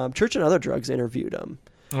 Church and Other Drugs interviewed him.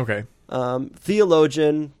 Okay.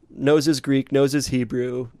 Theologian, knows his Greek, knows his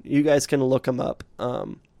Hebrew. You guys can look him up.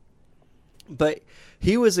 But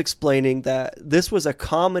he was explaining that this was a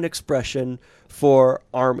common expression for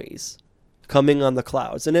armies coming on the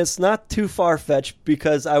clouds. And it's not too far-fetched,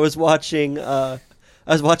 because I was watching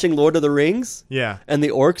Lord of the Rings. Yeah. And the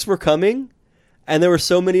orcs were coming. And there were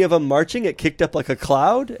so many of them marching, it kicked up like a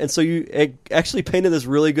cloud. And so it actually painted this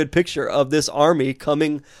really good picture of this army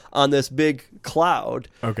coming on this big cloud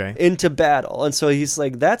into battle. And so he's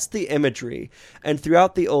like, that's the imagery. And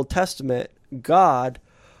throughout the Old Testament, God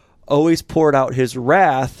always poured out his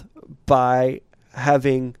wrath by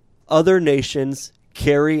having other nations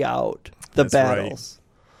carry out the battles. Right.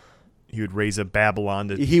 He would raise up Babylon.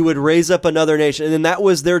 He would raise up another nation, and that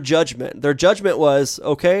was their judgment. Their judgment was,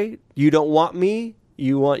 okay, you don't want me.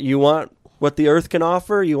 You want what the earth can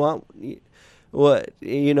offer. You want what,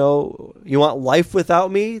 you want life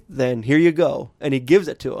without me. Then here you go, and he gives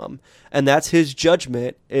it to him, and that's his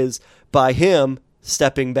judgment, is by him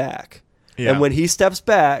stepping back. Yeah. And when he steps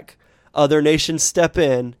back, other nations step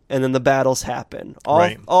in, and then the battles happen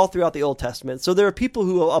all throughout the Old Testament. So there are people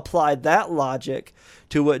who apply that logic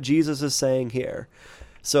to what Jesus is saying here.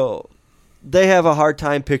 So they have a hard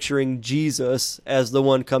time picturing Jesus as the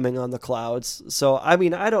one coming on the clouds. So, I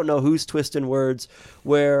mean, I don't know who's twisting words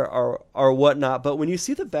where or whatnot, but when you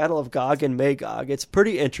see the Battle of Gog and Magog, it's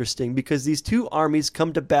pretty interesting because these two armies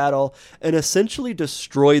come to battle and essentially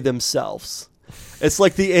destroy themselves. It's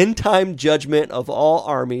like the end time judgment of all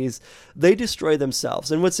armies. They destroy themselves.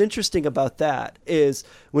 And what's interesting about that is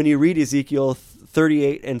when you read Ezekiel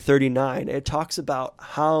 38 and 39, it talks about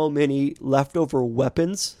how many leftover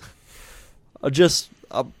weapons, just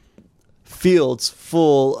fields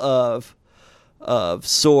full of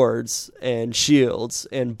swords and shields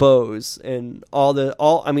and bows and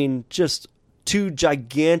just two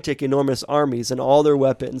gigantic, enormous armies, and all their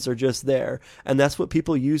weapons are just there. And that's what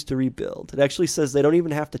people use to rebuild. It actually says they don't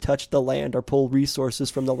even have to touch the land or pull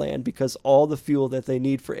resources from the land because all the fuel that they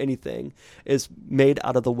need for anything is made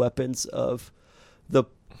out of the weapons of the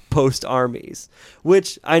post armies,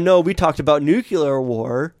 which I know we talked about nuclear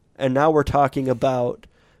war, and now we're talking about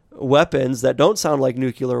weapons that don't sound like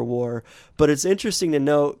nuclear war. But it's interesting to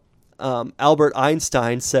note Albert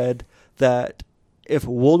Einstein said that if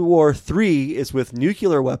World War III is with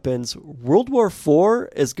nuclear weapons, World War IV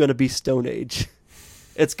is going to be Stone Age.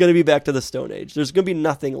 It's going to be back to the Stone Age. There's going to be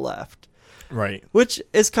nothing left. Right. Which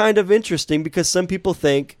is kind of interesting because some people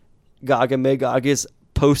think Gog and Magog is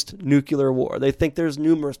post-nuclear war. They think there's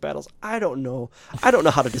numerous battles. I don't know. I don't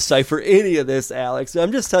know how to decipher any of this, Alex.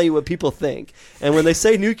 I'm just telling you what people think. And when they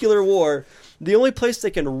say nuclear war, the only place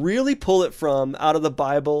they can really pull it from out of the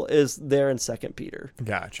Bible is there in 2 Peter.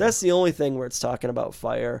 Gotcha. That's the only thing where it's talking about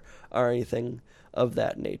fire or anything of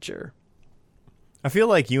that nature. I feel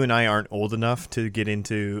like you and I aren't old enough to get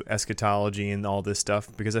into eschatology and all this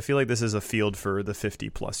stuff because I feel like this is a field for the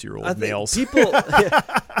 50-plus-year-old males.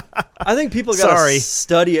 I think people got to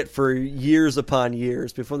study it for years upon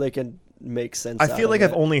years before they can make sense out of it. I feel like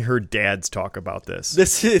I've only heard dads talk about this.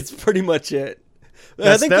 This is pretty much it.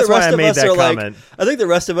 I think the rest of us are comment. I think the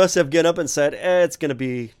rest of us have get up and said, it's going to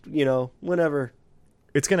be, whenever.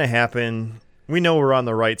 It's going to happen. We know we're on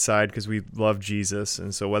the right side because we love Jesus,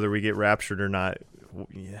 and so whether we get raptured or not,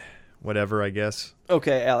 whatever, I guess.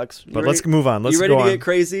 Okay, Alex. But let's move on. Let's go on. You ready to get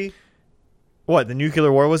crazy? What, the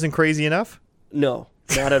nuclear war wasn't crazy enough? No,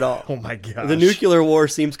 not at all. Oh, my gosh. The nuclear war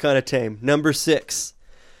seems kind of tame. Number 6,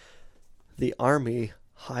 the army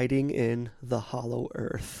hiding in the hollow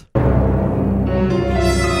earth. An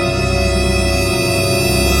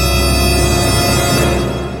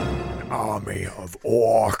army of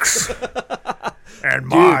orcs and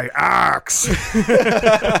my axe.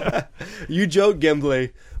 You joke,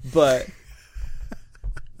 Gimli, but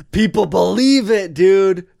people believe it,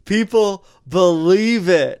 dude. People believe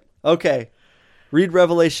it. Okay, read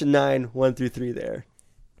Revelation 9, 1-3 there.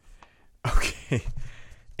 Okay.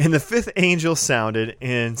 And the fifth angel sounded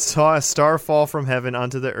and saw a star fall from heaven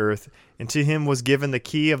unto the earth, and to him was given the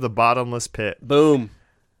key of the bottomless pit. Boom.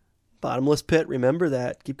 Bottomless pit. Remember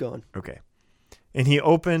that. Keep going. Okay. And he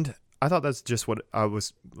opened. I thought that's just what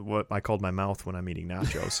I called my mouth when I'm eating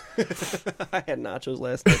nachos. I had nachos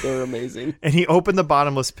last night. They were amazing. And he opened the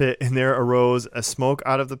bottomless pit, and there arose a smoke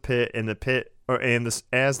out of the pit, and the pit,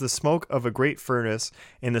 as the smoke of a great furnace,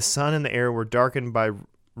 and the sun and the air were darkened by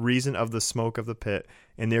reason of the smoke of the pit.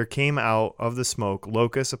 And there came out of the smoke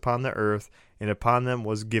locusts upon the earth, and upon them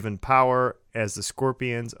was given power, as the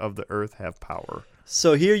scorpions of the earth have power.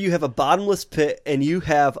 So here you have a bottomless pit, and you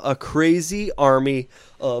have a crazy army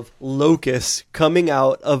of locusts coming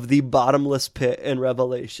out of the bottomless pit in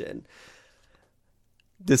Revelation.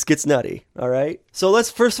 This gets nutty, all right? So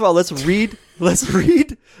let's read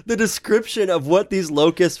the description of what these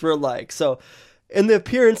locusts were like. So in the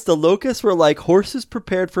appearance, the locusts were like horses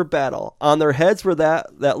prepared for battle. On their heads were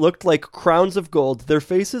that looked like crowns of gold. Their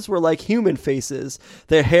faces were like human faces,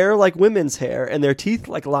 their hair like women's hair, and their teeth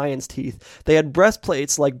like lions' teeth. They had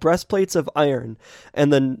breastplates like breastplates of iron,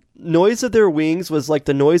 and the noise of their wings was like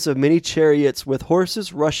the noise of many chariots with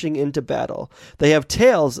horses rushing into battle. They have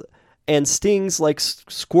tails and stings like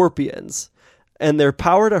scorpions, and their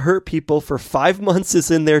power to hurt people for 5 months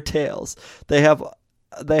is in their tails. They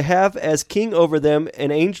have as king over them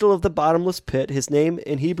an angel of the bottomless pit. His name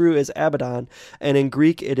in Hebrew is Abaddon, and in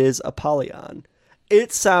Greek it is Apollyon.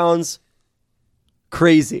 It sounds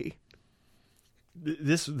crazy.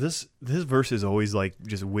 This verse is always like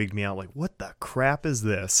just wigged me out. Like, what the crap is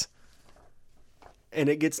this? And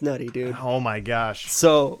it gets nutty, dude. Oh my gosh!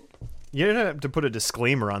 So you have to put a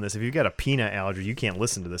disclaimer on this. If you've got a peanut allergy, you can't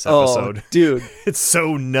listen to this episode. Oh, dude, it's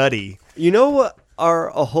so nutty. You know what are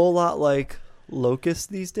a whole lot like locusts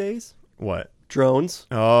these days? What? Drones.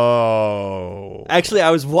 Oh. Actually,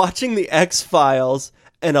 I was watching the X-Files,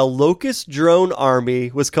 and a locust drone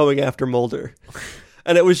army was going after Mulder.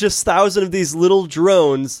 And it was just thousands of these little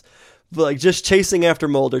drones, like just chasing after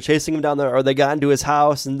Mulder, chasing him down there, or they got into his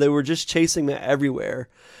house, and they were just chasing him everywhere.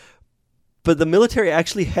 But the military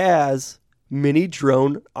actually has mini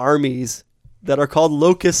drone armies that are called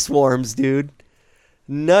locust swarms, dude.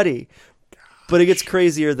 Nutty. But it gets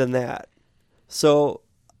crazier than that. So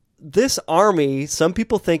this army, some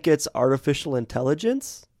people think it's artificial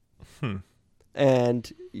intelligence.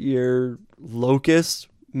 And your locust,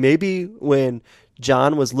 maybe when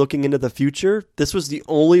John was looking into the future, this was the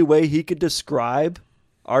only way he could describe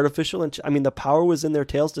artificial. I mean, the power was in their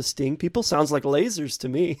tails to sting people. Sounds like lasers to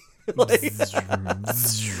me. Gotcha.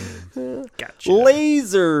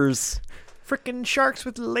 Lasers. Freaking sharks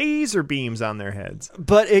with laser beams on their heads.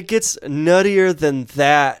 But it gets nuttier than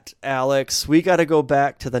that, Alex. We got to go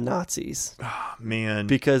back to the Nazis. Oh, man.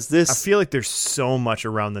 Because this... I feel like there's so much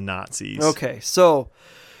around the Nazis. Okay, so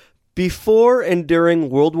before and during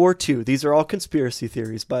World War II, these are all conspiracy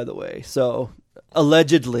theories, by the way. So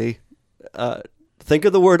allegedly, think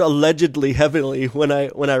of the word allegedly heavily when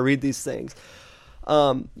I read these things.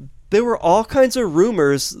 There were all kinds of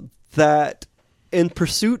rumors that in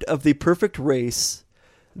pursuit of the perfect race,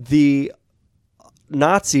 the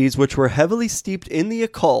Nazis, which were heavily steeped in the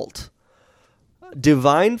occult,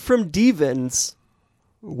 divined from demons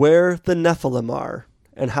where the Nephilim are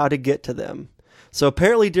and how to get to them. So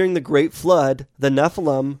apparently during the Great Flood, the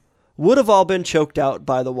Nephilim would have all been choked out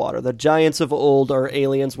by the water. The giants of old or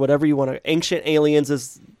aliens, whatever you want to, ancient aliens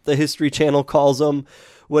as the History Channel calls them,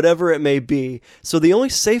 whatever it may be. So the only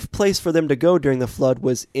safe place for them to go during the flood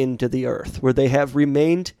was into the earth, where they have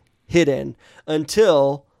remained hidden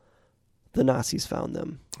until the Nazis found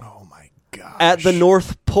them. Oh my gosh. At the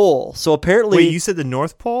North Pole. So apparently... Wait, you said the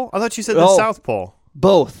North Pole? I thought you said the South Pole.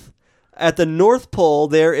 Both. At the North Pole,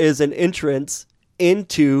 there is an entrance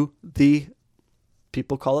into the,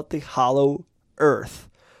 people call it the Hollow Earth,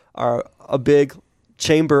 or a big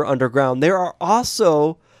chamber underground. There's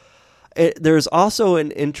also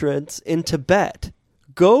an entrance in Tibet.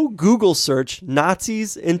 Go Google search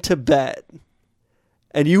Nazis in Tibet,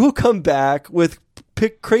 and you will come back with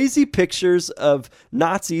crazy pictures of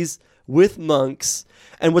Nazis with monks.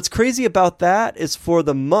 And what's crazy about that is for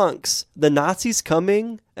the monks, the Nazis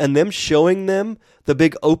coming and them showing them the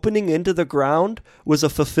big opening into the ground was a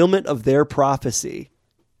fulfillment of their prophecy.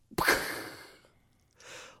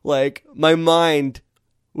 Like, my mind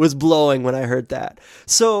was blowing when I heard that.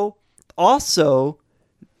 So, also,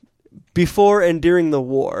 before and during the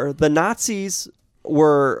war, the Nazis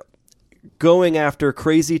were going after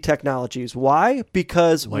crazy technologies. Why?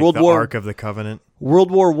 Because like the Ark of the Covenant.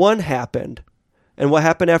 World War I happened. And what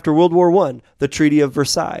happened after World War I? The Treaty of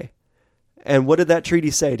Versailles. And what did that treaty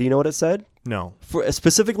say? Do you know what it said? No.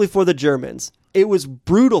 Specifically for the Germans. It was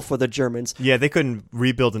brutal for the Germans. Yeah, they couldn't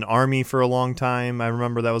rebuild an army for a long time. I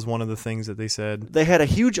remember that was one of the things that they said. They had a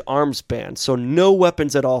huge arms ban, so no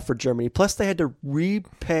weapons at all for Germany. Plus, they had to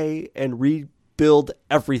repay and rebuild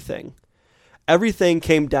everything. Everything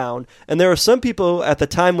came down. And there were some people at the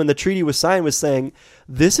time when the treaty was signed was saying,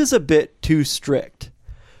 this is a bit too strict.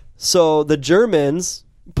 So the Germans,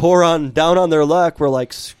 down on their luck, were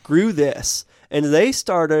like, screw this. And they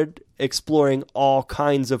started exploring all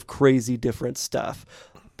kinds of crazy different stuff.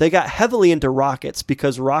 They got heavily into rockets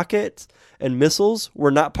because rockets and missiles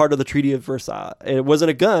were not part of the Treaty of Versailles. It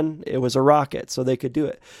wasn't a gun, it was a rocket, so they could do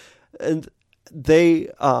it. And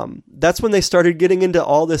that's when they started getting into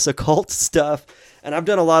all this occult stuff. And I've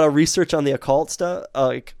done a lot of research on the occult stuff,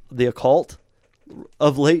 like the occult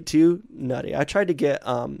of late too. Nutty. I tried to get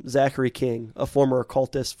Zachary King, a former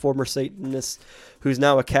occultist, former Satanist, who's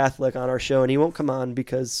now a Catholic, on our show, and he won't come on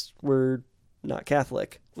because we're not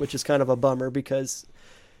Catholic, which is kind of a bummer because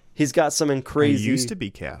he's got some crazy... I used to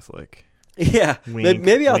be Catholic. Yeah, wink,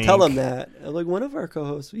 maybe I'll wink. tell him that. Like, one of our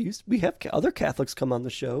co-hosts, we have other Catholics come on the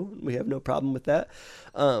show. We have no problem with that.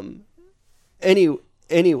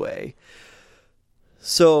 Anyway,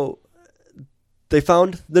 so they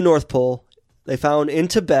found the North Pole. They found in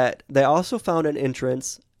Tibet. They also found an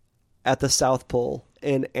entrance at the South Pole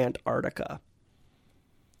in Antarctica.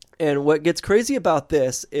 And what gets crazy about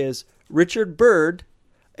this is Richard Byrd,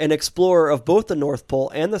 an explorer of both the North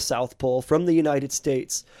Pole and the South Pole from the United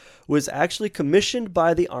States, was actually commissioned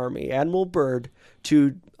by the Army, Admiral Byrd,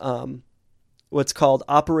 to what's called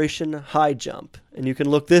Operation High Jump. And you can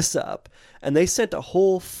look this up. And they sent a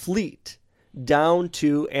whole fleet down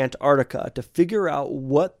to Antarctica to figure out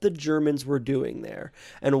what the Germans were doing there.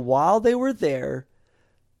 And while they were there,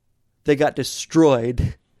 they got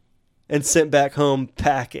destroyed and sent back home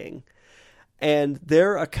packing. And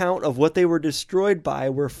their account of what they were destroyed by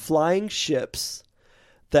were flying ships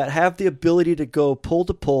that have the ability to go pole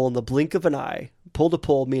to pole in the blink of an eye. Pole to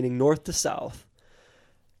pole meaning north to south.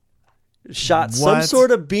 Shot some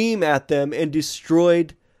sort of beam at them and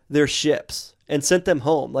destroyed their ships and sent them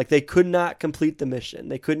home. Like, they could not complete the mission.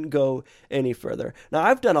 They couldn't go any further. Now,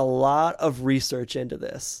 I've done a lot of research into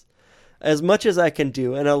this, as much as I can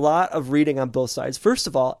do, and a lot of reading on both sides. First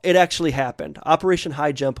of all, it actually happened. Operation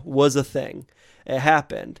High Jump was a thing. It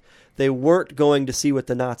happened. They weren't going to see what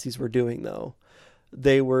the Nazis were doing, though.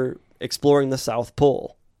 They were exploring the South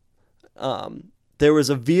Pole. There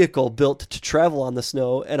was a vehicle built to travel on the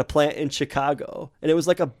snow at a plant in Chicago. And it was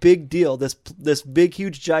like a big deal. This big,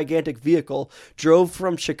 huge, gigantic vehicle drove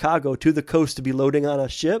from Chicago to the coast to be loading on a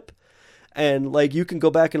ship. And like, you can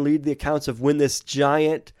go back and read the accounts of when this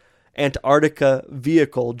giant Antarctica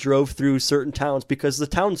vehicle drove through certain towns, because the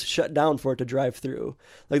towns shut down for it to drive through.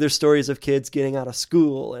 Like, there's stories of kids getting out of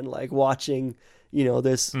school and like watching,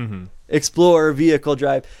 this Explorer vehicle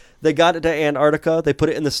drive. They got it to Antarctica, they put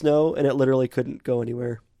it in the snow, and it literally couldn't go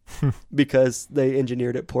anywhere because they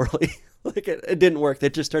engineered it poorly. Like, it didn't work. They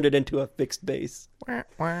just turned it into a fixed base.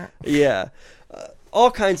 Yeah.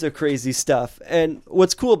 All kinds of crazy stuff. And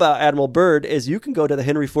what's cool about Admiral Byrd is you can go to the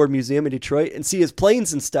Henry Ford Museum in Detroit and see his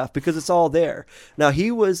planes and stuff, because it's all there. Now,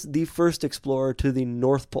 he was the first explorer to the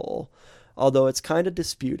North Pole, although it's kind of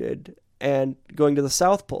disputed, and going to the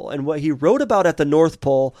South Pole. And what he wrote about at the North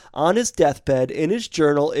Pole on his deathbed in his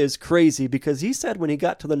journal is crazy, because he said when he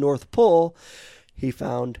got to the North Pole, he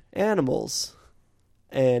found animals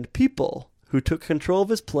and people who took control of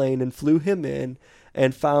his plane and flew him in,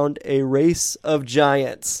 and found a race of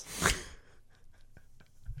giants.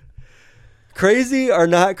 Crazy or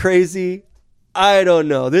not crazy? I don't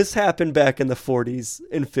know. This happened back in the 40s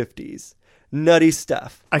and 50s. Nutty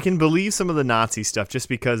stuff. I can believe some of the Nazi stuff just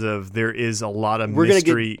because of there is a lot of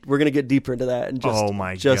mystery. We're gonna get deeper into that in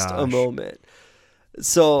just a moment.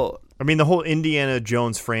 So, I mean, the whole Indiana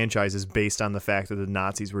Jones franchise is based on the fact that the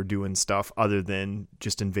Nazis were doing stuff other than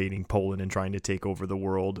just invading Poland and trying to take over the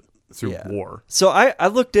world through war. So I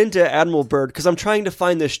looked into Admiral Byrd because I'm trying to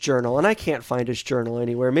find this journal, and I can't find his journal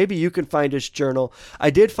anywhere. Maybe you can find his journal. I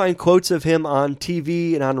did find quotes of him on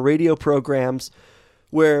TV and on radio programs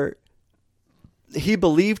where he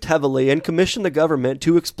believed heavily and commissioned the government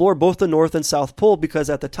to explore both the North and South Pole, because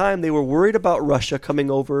at the time they were worried about Russia coming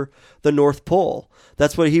over the North Pole.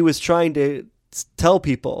 That's what he was trying to tell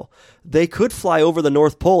people. They could fly over the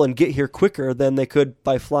North Pole and get here quicker than they could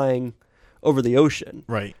by flying over the ocean.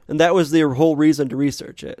 Right. And that was their whole reason to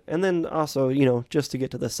research it. And then also, just to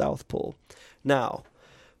get to the South Pole. Now,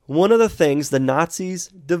 one of the things the Nazis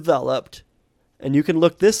developed, and you can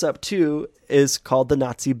look this up too, is called the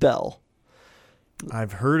Nazi Bell.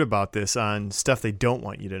 I've heard about this on stuff they don't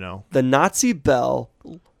want you to know. The Nazi Bell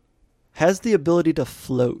has the ability to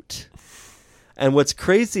float. And what's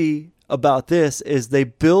crazy about this is they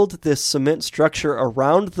build this cement structure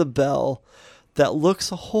around the bell that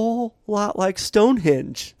looks a whole lot like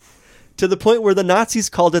Stonehenge, to the point where the Nazis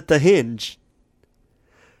called it the Hinge.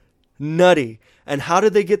 Nutty. And how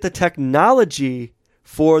did they get the technology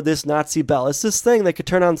for this Nazi Bell? It's this thing that could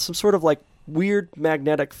turn on some sort of like weird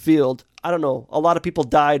magnetic field. I don't know. A lot of people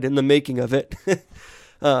died in the making of it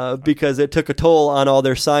because it took a toll on all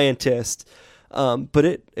their scientists. But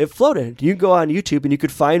it floated. You can go on YouTube and you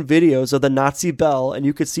could find videos of the Nazi Bell, and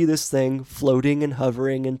you could see this thing floating and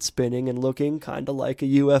hovering and spinning and looking kind of like a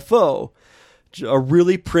UFO, a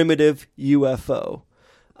really primitive UFO.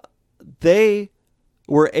 They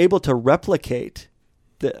were able to replicate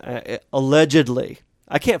allegedly.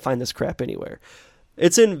 I can't find this crap anywhere.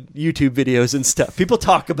 It's in YouTube videos and stuff. People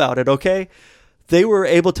talk about it, okay? They were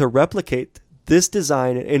able to replicate this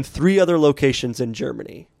design in 3 other locations in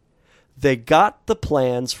Germany. They got the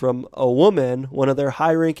plans from a woman, one of their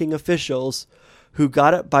high-ranking officials, who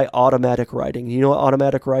got it by automatic writing. You know what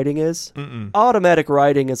automatic writing is? Mm-mm. Automatic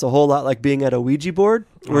writing is a whole lot like being at a Ouija board,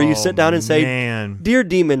 where you sit down and say, "Dear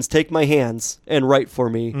demons, take my hands and write for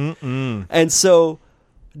me." Mm-mm. And so,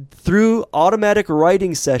 through automatic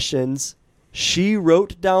writing sessions, she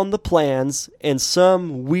wrote down the plans in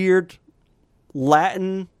some weird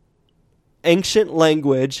Latin ancient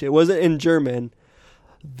language. It wasn't in German.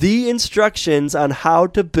 The instructions on how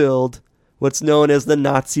to build what's known as the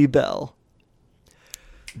Nazi Bell.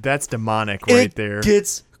 That's demonic right there. It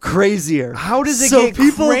gets crazier. How does it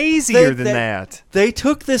get crazier than that? They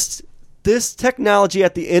took this technology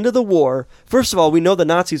at the end of the war. First of all, we know the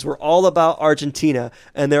Nazis were all about Argentina,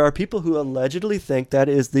 and there are people who allegedly think that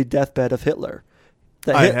is the deathbed of Hitler.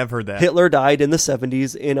 I have heard that. Hitler died in the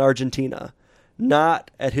 70s in Argentina,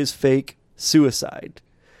 not at his fake suicide.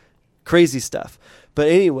 Crazy stuff. But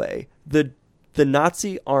anyway, the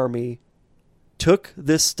Nazi army took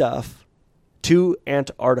this stuff to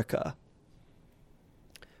Antarctica,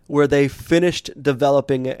 where they finished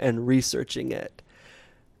developing it and researching it.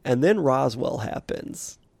 And then Roswell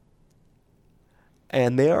happens.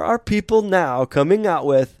 And there are people now coming out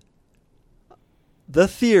with the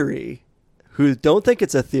theory, who don't think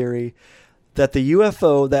it's a theory, that the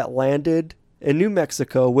UFO that landed in New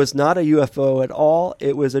Mexico was not a UFO at all.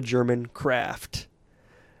 It was a German craft.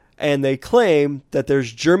 And they claim that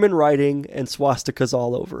there's German writing and swastikas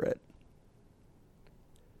all over it.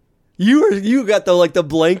 You got the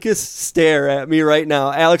blankest stare at me right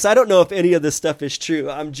now, Alex. I don't know if any of this stuff is true.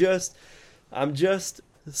 I'm just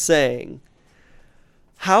saying,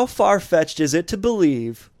 how far-fetched is it to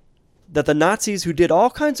believe that the Nazis, who did all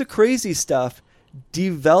kinds of crazy stuff,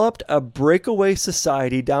 developed a breakaway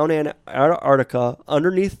society down in Antarctica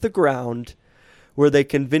underneath the ground where they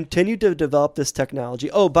can continue to develop this technology?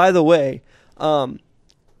 Oh, by the way, the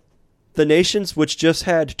nations which just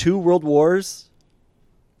had 2 world wars,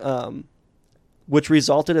 which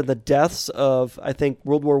resulted in the deaths of, I think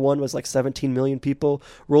World War I was like 17 million people.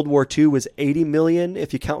 World War II was 80 million.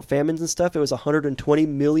 If you count famines and stuff, it was 120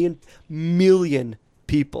 million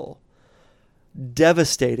people.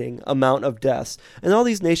 Devastating amount of deaths. And all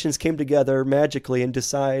these nations came together magically and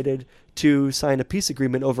decided to sign a peace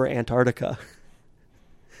agreement over Antarctica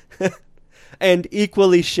and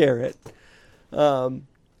equally share it. And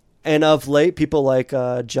of late, people like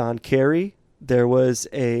John Kerry, there was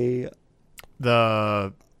the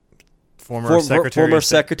former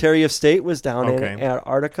Secretary of State was down in Okay.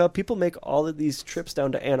 Antarctica. People make all of these trips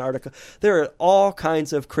down to Antarctica. There are all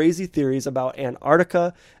kinds of crazy theories about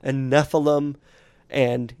Antarctica and Nephilim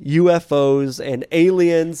and UFOs and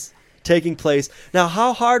aliens taking place. Now,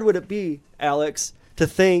 how hard would it be, Alex, to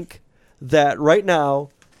think that right now,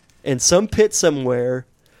 in some pit somewhere,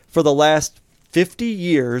 for the last 50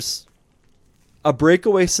 years, a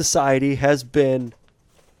breakaway society has been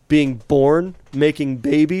being born, making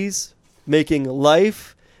babies, making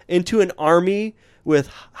life into an army with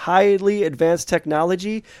highly advanced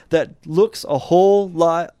technology that looks a whole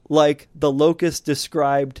lot like the locust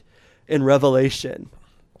described in Revelation,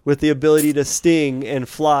 with the ability to sting and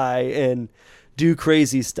fly and do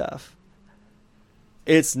crazy stuff.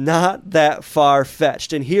 It's not that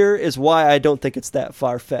far-fetched. And here is why I don't think it's that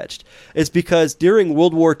far-fetched. It's because during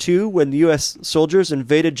World War II, when the U.S. soldiers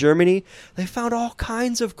invaded Germany, they found all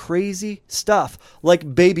kinds of crazy stuff,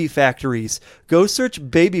 like baby factories. Go search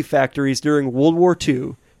baby factories during World War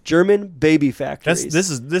II. German baby factories. This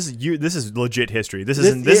is legit history. This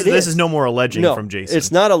is no more alleging from Jason.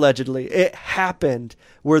 It's not allegedly. It happened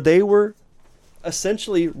where they were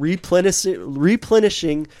essentially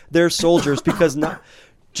replenishing their soldiers because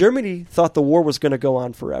Germany thought the war was going to go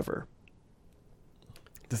on forever.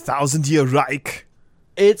 The 1,000-year Reich.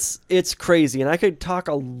 It's crazy, and I could talk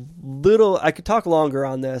longer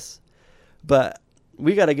on this, but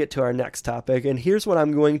we got to get to our next topic, and here's what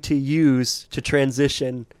I'm going to use to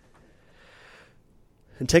transition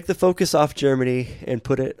and take the focus off Germany and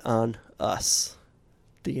put it on us,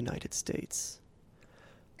 the United States.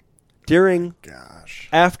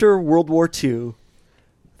 After World War II,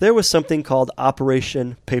 there was something called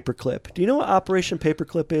Operation Paperclip. Do you know what Operation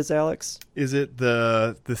Paperclip is, Alex? Is it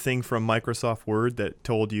the thing from Microsoft Word that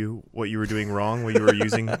told you what you were doing wrong when you were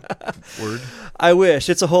using Word? I wish.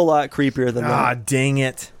 It's a whole lot creepier than that. Ah, dang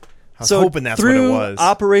it. I was hoping that's what it was. Through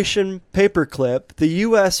Operation Paperclip, the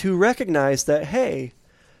U.S., who recognized that, hey,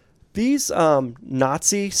 these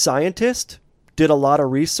Nazi scientists did a lot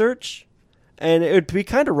of research, and it would be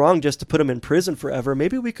kind of wrong just to put them in prison forever.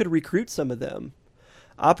 Maybe we could recruit some of them.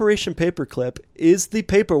 Operation Paperclip is the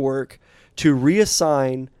paperwork to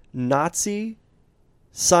reassign Nazi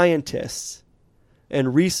scientists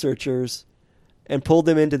and researchers and pull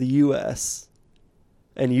them into the U.S.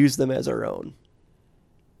 and use them as our own.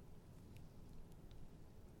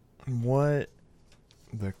 What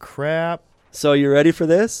the crap? So you ready for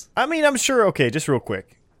this? I mean, I'm sure, okay, just real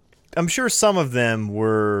quick. I'm sure some of them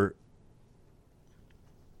were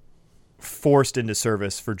forced into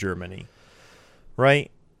service for Germany,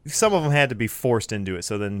 right? Some of them had to be forced into it.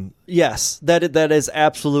 So then, yes, that is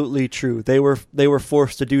absolutely true. They were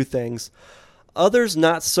forced to do things. Others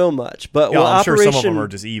not so much. But yeah, I'm sure some of them are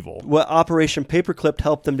just evil. What Operation Paperclip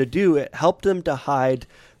helped them to do, it helped them to hide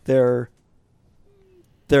their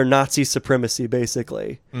Nazi supremacy,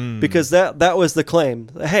 basically, because that was the claim.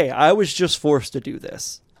 Hey, I was just forced to do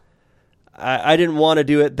this. I didn't want to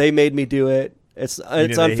do it. They made me do it. It's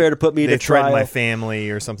unfair to put me to trial. They threatened my family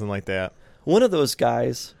or something like that. One of those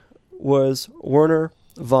guys was Werner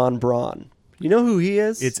von Braun. You know who he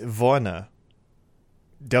is? It's Vona.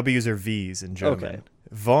 W's or V's in German. Okay.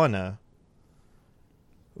 Vona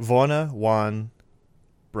Juan.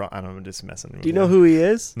 I don't know, I'm just messing with Do you know who he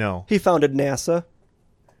is? No. He founded NASA.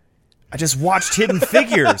 I just watched Hidden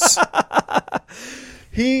Figures.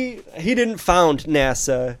 He didn't found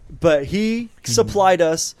NASA, but he supplied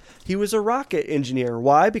us. He was a rocket engineer.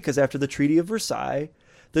 Why? Because after the Treaty of Versailles,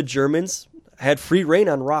 the Germans had free reign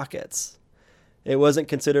on rockets. It wasn't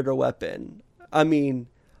considered a weapon. I mean,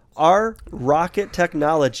 our rocket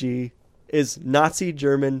technology is Nazi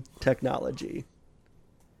German technology.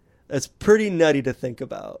 That's pretty nutty to think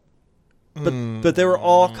about. But there were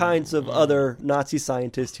all kinds of other Nazi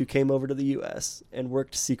scientists who came over to the U.S. and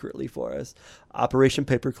worked secretly for us. Operation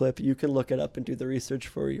Paperclip, you can look it up and do the research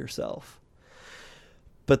for yourself.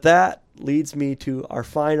 But that leads me to our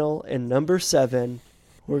final and number 7.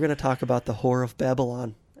 We're going to talk about the Whore of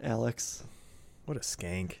Babylon, Alex. What a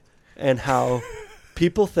skank. And how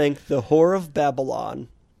people think the Whore of Babylon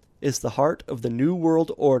is the heart of the New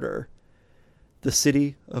World Order, the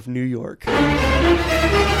city of New York.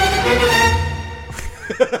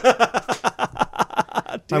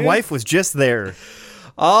 My wife was just there.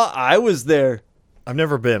 I was there. I've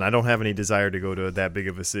never been. I don't have any desire to go to that big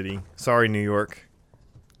of a city. Sorry, New York.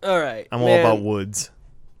 All right. I'm all about woods.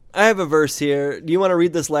 I have a verse here. Do you want to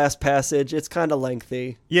read this last passage? It's kind of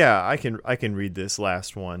lengthy. Yeah, I can read this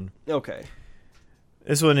last one. Okay.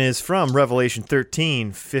 This one is from Revelation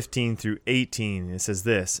 13:15 through 18. It says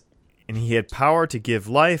this, "And he had power to give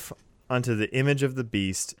life unto the image of the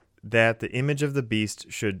beast, that the image of the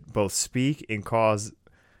beast should both speak and cause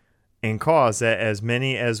that as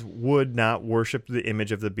many as would not worship the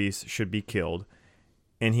image of the beast should be killed.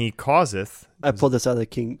 And he causeth..." I pulled this out of the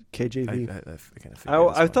KJV. I kinda figured as I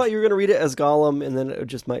much. thought you were going to read it as Gollum, and then it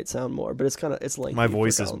just might sound more, but it's lengthy. My for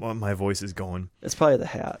voice Gollum. is going. It's probably the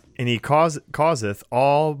hat. "And he causeth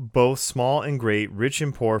all, both small and great, rich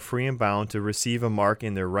and poor, free and bound, to receive a mark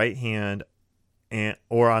in their right hand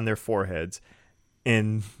or on their foreheads,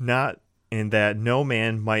 and that no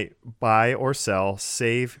man might buy or sell,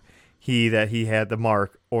 save he that he had the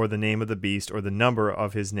mark, or the name of the beast, or the number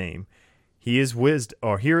of his name. Here is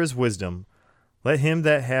wisdom. Let him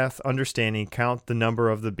that hath understanding count the number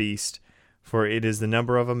of the beast, for it is the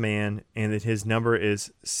number of a man, and that his number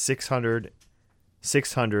is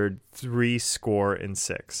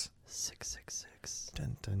 666. 666.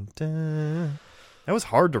 Dun, dun, dun. That was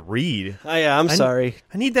hard to read. Yeah, I'm sorry.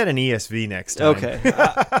 I need that in ESV next time. Okay.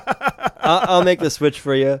 I'll make the switch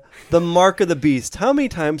for you. The mark of the beast. How many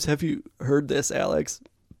times have you heard this, Alex?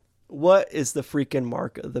 What is the freaking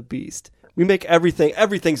mark of the beast? We make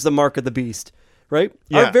everything's the mark of the beast, right?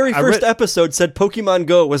 Yeah, Our very first episode said Pokemon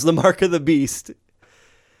Go was the mark of the beast.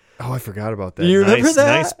 Oh, I forgot about that. You remember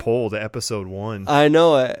that? Nice poll to episode 1. I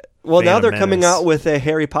know it. Well, now Phantom they're coming Menace. out with a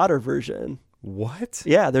Harry Potter version. What?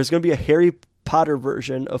 Yeah, there's going to be a Harry Potter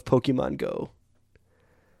version of Pokemon Go.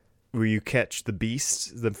 Where you catch the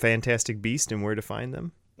beast, the fantastic beast, and where to find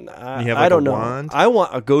them? You have I like don't a know. wand? I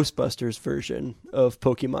want a Ghostbusters version of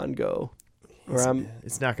Pokemon Go. Where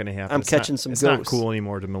It's not going to happen. I'm It's catching not, some It's not ghosts. cool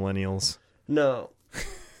anymore to millennials. No.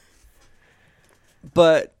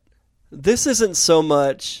 But this isn't so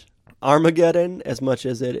much Armageddon as much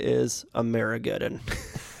as it is Amerigeddon.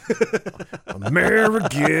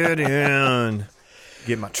 Amerigeddon.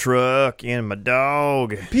 Get my truck and my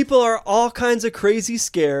dog. People are all kinds of crazy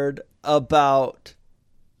scared about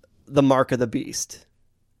the mark of the beast.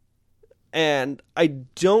 And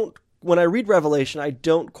when I read Revelation, I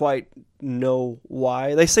don't quite know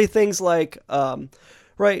why. They say things like,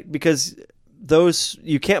 right, because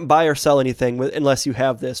you can't buy or sell anything unless you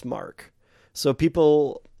have this mark. So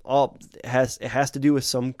people, it has to do with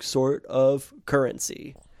some sort of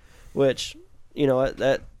currency, which,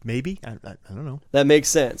 that Maybe? I don't know. that makes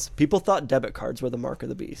sense. People thought debit cards were the mark of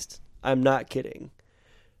the beast. I'm not kidding.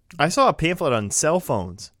 I saw a pamphlet on cell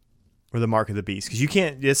phones were the mark of the beast, because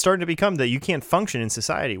it's starting to become that you can't function in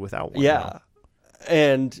society without one. Yeah. now.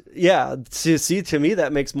 And to me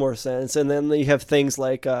that makes more sense. And then you have things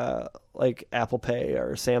like Apple Pay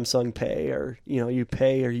or Samsung Pay, or you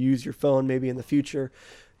pay or use your phone. Maybe in the future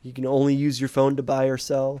you can only use your phone to buy or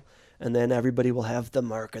sell, and then everybody will have the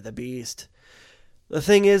mark of the beast. The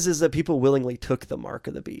thing is that people willingly took the mark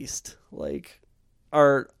of the beast,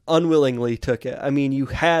 or unwillingly took it. I mean, you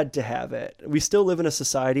had to have it. We still live in a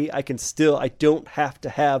society. I don't have to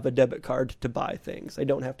have a debit card to buy things. I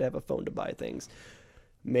don't have to have a phone to buy things.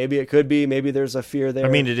 Maybe it could be. Maybe there's a fear there. I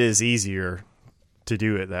mean, it is easier to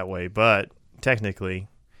do it that way, but technically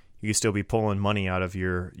you could still be pulling money out of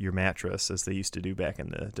your mattress as they used to do back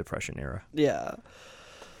in the Depression era. Yeah.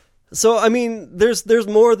 So, I mean, there's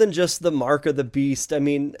more than just the mark of the beast. I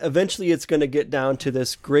mean, eventually it's going to get down to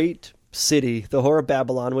this great city, the Whore of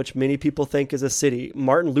Babylon, which many people think is a city.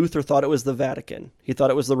 Martin Luther thought it was the Vatican. He thought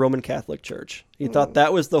it was the Roman Catholic Church. He thought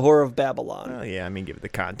that was the Whore of Babylon. Oh, yeah, I mean, give it the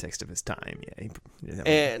context of his time. Yeah.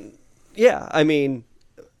 And, yeah, I mean,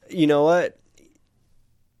 you know what?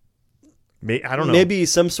 I don't know. Maybe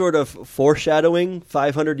some sort of foreshadowing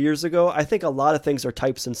 500 years ago. I think a lot of things are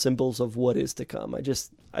types and symbols of what is to come. I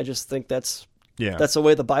just think that's the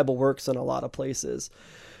way the Bible works in a lot of places.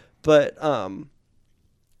 But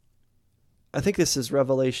I think this is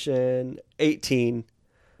Revelation 18.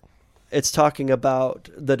 It's talking about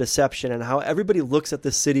the deception and how everybody looks at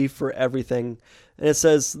the city for everything. And it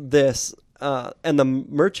says this, and the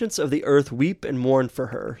merchants of the earth weep and mourn for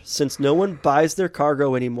her, since no one buys their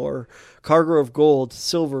cargo anymore. Cargo of gold,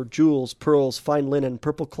 silver, jewels, pearls, fine linen,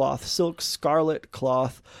 purple cloth, silk, scarlet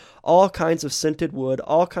cloth, all kinds of scented wood,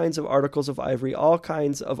 all kinds of articles of ivory, all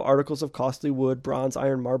kinds of articles of costly wood, bronze,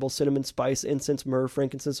 iron, marble, cinnamon, spice, incense, myrrh,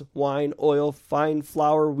 frankincense, wine, oil, fine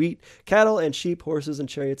flour, wheat, cattle and sheep, horses and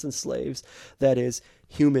chariots and slaves. That is,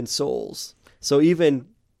 human souls. So even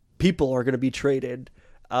people are going to be traded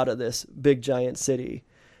out of this big giant city.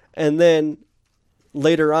 And then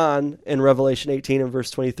later on in Revelation 18 and verse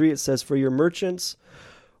 23, it says, for your merchants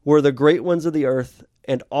were the great ones of the earth,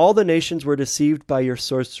 and all the nations were deceived by your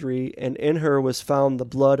sorcery, and in her was found the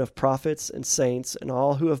blood of prophets and saints and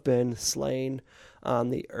all who have been slain on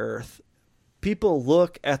the earth. People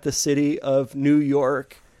look at the city of New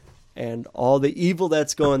York and all the evil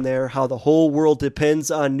that's going there, how the whole world depends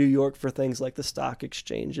on New York for things like the stock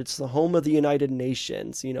exchange. It's the home of the United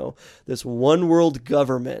Nations, this one world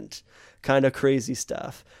government kind of crazy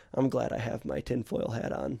stuff. I'm glad I have my tinfoil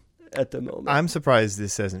hat on at the moment. I'm surprised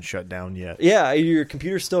this hasn't shut down yet. Yeah, your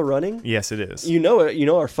computer's still running? Yes, it is. You know it.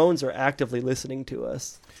 Our phones are actively listening to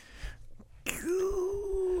us.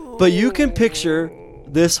 But you can picture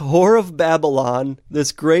this Whore of Babylon,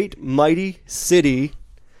 this great mighty city,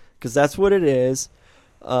 because that's what it is,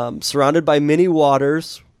 surrounded by many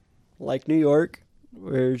waters, like New York,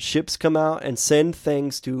 where ships come out and send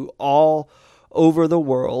things to all over the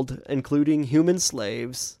world, including human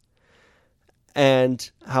slaves,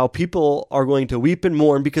 and how people are going to weep and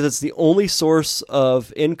mourn because it's the only source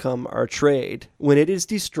of income or trade when it is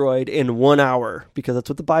destroyed in 1 hour, because that's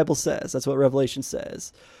what the Bible says. That's what Revelation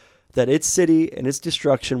says. That its city and its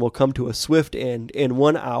destruction will come to a swift end. In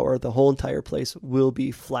 1 hour, the whole entire place will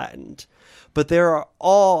be flattened. But there are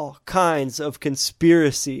all kinds of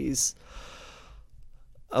conspiracies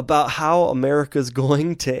about how America's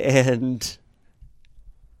going to end,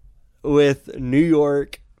 with New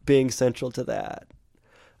York being central to that.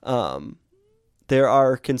 There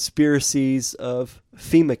are conspiracies of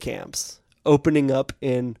FEMA camps opening up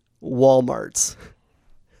in Walmarts.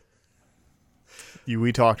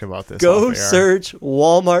 We talked about this. Go search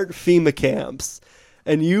Walmart FEMA camps,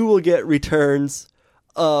 and you will get returns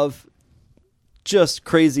of just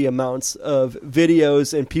crazy amounts of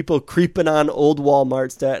videos and people creeping on old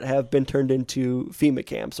Walmarts that have been turned into FEMA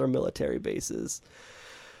camps or military bases.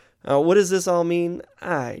 What does this all mean?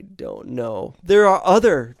 I don't know. There are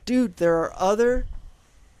other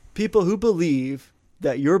people who believe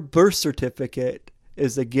that your birth certificate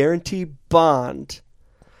is a guarantee bond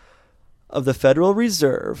of the Federal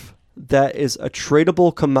Reserve that is a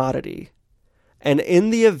tradable commodity. And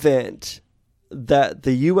in the event that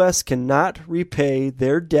the U.S. cannot repay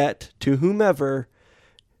their debt to whomever,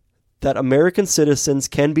 that American citizens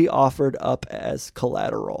can be offered up as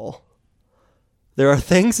collateral. There are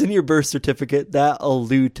things in your birth certificate that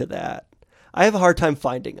allude to that. I have a hard time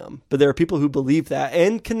finding them, but there are people who believe that.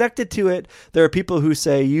 And connected to it, there are people who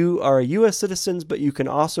say you are a U.S. citizen, but you can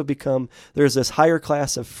also become, there's this higher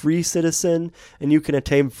class of free citizen, and you can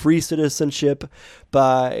attain free citizenship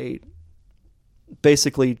by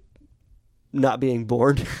basically not being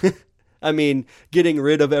born. I mean, getting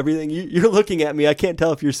rid of everything. You're looking at me. I can't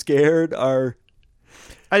tell if you're scared or...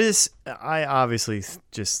 I obviously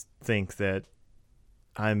just think that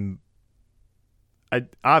I don't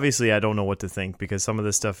know what to think, because some of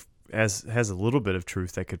this stuff has a little bit of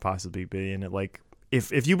truth that could possibly be in it. Like,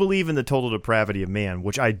 if you believe in the total depravity of man,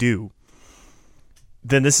 which I do,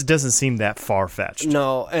 then this doesn't seem that far-fetched.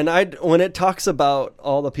 No, and when it talks about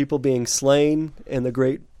all the people being slain in the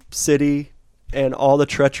great city and all the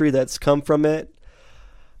treachery that's come from it,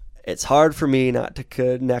 it's hard for me not to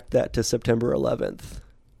connect that to September 11th,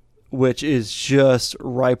 which is just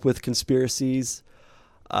ripe with conspiracies.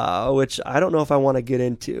 Which I don't know if I want to get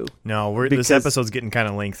into. No, this episode's getting kind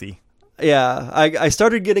of lengthy. Yeah, I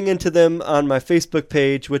started getting into them on my Facebook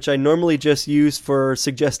page, which I normally just use for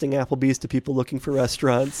suggesting Applebee's to people looking for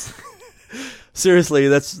restaurants. Seriously,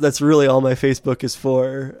 that's really all my Facebook is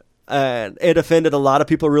for. And it offended a lot of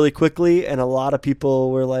people really quickly, and a lot of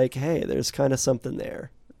people were like, hey, there's kind of something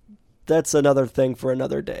there. That's another thing for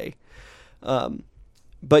another day.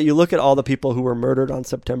 But you look at all the people who were murdered on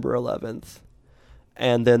September 11th,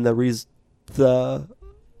 and then the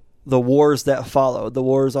wars that followed, the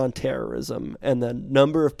wars on terrorism, and the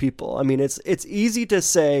number of people. I mean, it's easy to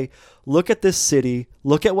say, look at this city,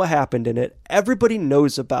 look at what happened in it. Everybody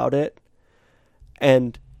knows about it.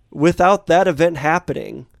 And without that event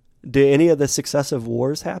happening, do any of the successive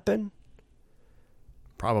wars happen?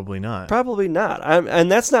 Probably not. Probably not.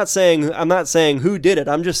 And that's not saying, I'm not saying who did it.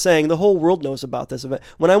 I'm just saying the whole world knows about this event.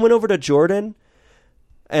 When I went over to Jordan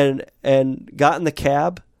and got in the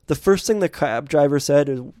cab, the first thing the cab driver said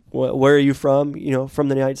is, where are you from? From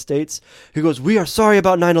the United States. He goes, we are sorry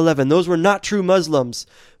about 9/11. Those were not true Muslims.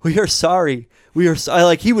 We are sorry.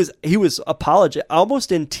 He was apologetic,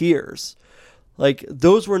 almost in tears. Like,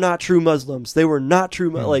 those were not true Muslims. They were not true.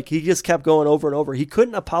 Like, he just kept going over and over. He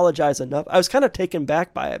couldn't apologize enough. I was kind of taken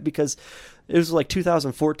back by it because it was like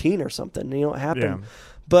 2014 or something. It happened. Yeah.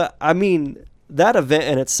 But, I mean, that event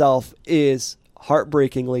in itself is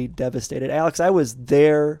heartbreakingly devastated. Alex, I was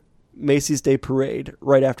there Macy's Day Parade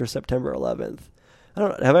right after September 11th. I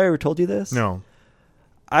don't know. Have I ever told you this? No.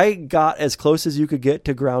 I got as close as you could get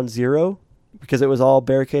to Ground Zero because it was all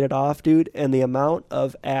barricaded off, dude. And the amount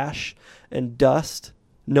of ash and dust,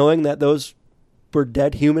 knowing that those were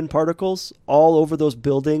dead human particles all over those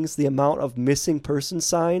buildings, the amount of missing person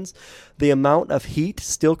signs, the amount of heat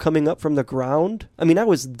still coming up from the ground. I mean, I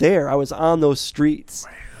was there. I was on those streets.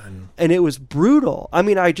 And it was brutal. I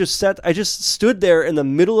mean, I just stood there in the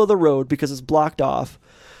middle of the road because it's blocked off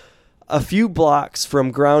a few blocks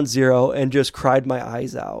from Ground Zero and just cried my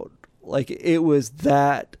eyes out. Like, it was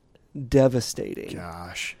that devastating.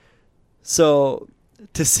 Gosh. So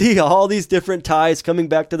to see all these different ties coming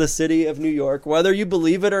back to the city of New York, whether you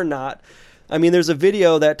believe it or not, I mean, there's a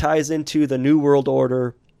video that ties into the New World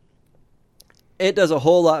Order. It does a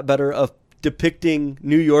whole lot better of depicting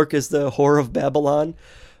New York as the Whore of Babylon,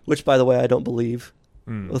 which, by the way, I don't believe.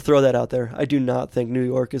 We'll throw that out there. I do not think New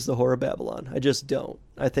York is the Whore of Babylon. I just don't.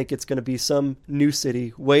 I think it's going to be some new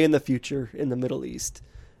city way in the future in the Middle East.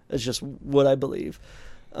 That's just what I believe.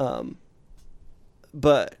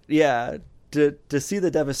 But, yeah, to see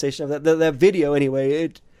the devastation of that video,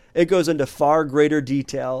 anyway, it goes into far greater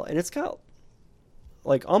detail, and it's got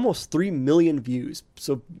like almost 3 million views.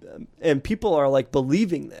 So, and people are like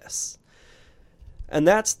believing this. And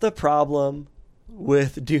that's the problem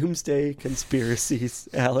with doomsday conspiracies,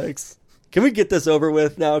 Alex. Can we get this over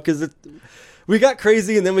with now? Because we got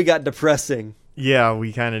crazy and then we got depressing. Yeah,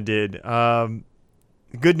 we kind of did.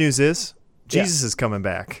 Good news is Jesus is coming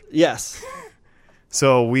back. Yes.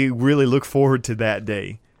 So we really look forward to that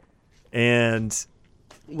day. And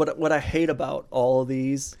what I hate about all of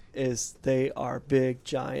these is they are big,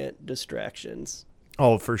 giant distractions.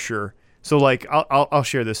 Oh, for sure. So, like, I'll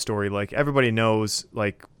share this story. Like, everybody knows,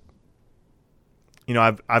 like,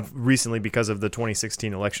 I've recently, because of the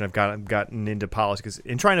 2016 election, I've gotten into politics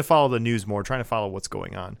and trying to follow the news more, trying to follow what's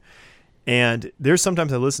going on. And there's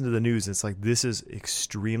sometimes I listen to the news and it's like, this is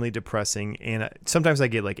extremely depressing. And sometimes I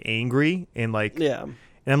get like angry and like, yeah. And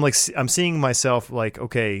I'm like, I'm seeing myself like,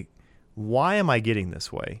 okay, why am I getting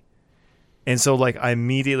this way? And so like,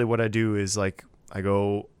 what I do is like, I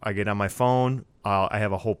get on my phone. I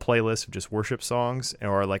have a whole playlist of just worship songs,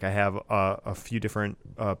 or like I have a few different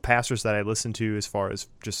pastors that I listen to as far as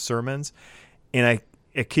just sermons. And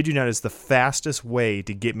I kid you not, it's the fastest way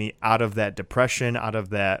to get me out of that depression, out of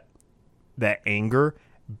that anger,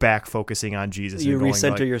 back focusing on Jesus. You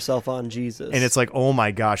recenter yourself on Jesus. And it's like, oh my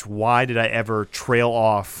gosh, why did I ever trail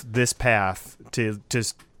off this path to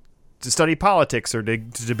study politics or to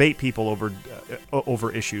debate people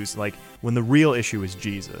over issues, like when the real issue is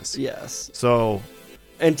Jesus. Yes. So,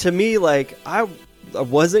 and to me, like, I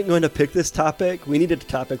wasn't going to pick this topic. We needed a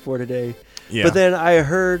topic for today. Yeah. But then I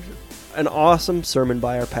heard an awesome sermon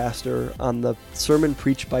by our pastor on the sermon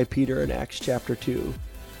preached by Peter in Acts chapter 2.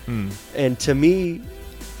 And to me,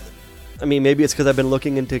 I mean, maybe it's because I've been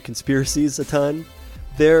looking into conspiracies a ton.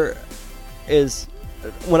 There is,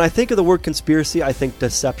 when I think of the word conspiracy, I think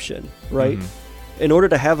deception, right? In order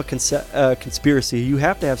to have a conspiracy, you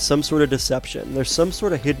have to have some sort of deception. There's some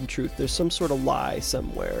sort of hidden truth. There's some sort of lie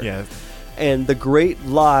somewhere. Yeah. And the great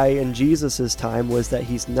lie in Jesus' time was that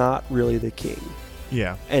he's not really the king.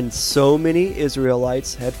 Yeah. And so many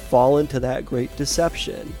Israelites had fallen to that great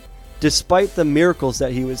deception. Despite the miracles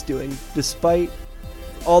that he was doing, despite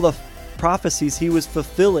all the prophecies he was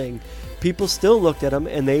fulfilling, people still looked at him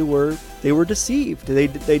and they were deceived. They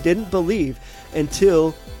didn't believe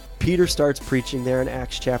until Peter starts preaching there in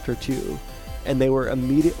Acts chapter 2, and they were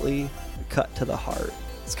immediately cut to the heart.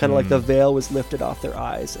 It's kind of like the veil was lifted off their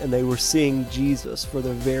eyes, and they were seeing Jesus for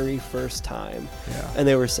the very first time. Yeah. And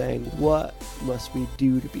they were saying, what must we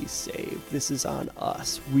do to be saved? This is on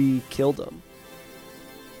us. We killed him.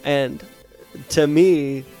 And to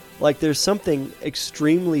me, like, there's something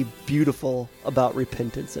extremely beautiful about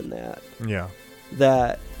repentance in that. Yeah.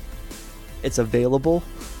 That it's available,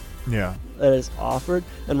 Yeah. that is offered.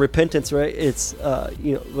 And repentance, right? It's,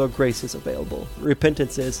 grace is available.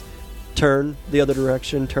 Repentance is turn the other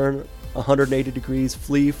direction, turn 180 degrees,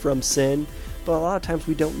 flee from sin. But a lot of times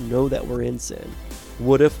we don't know that we're in sin.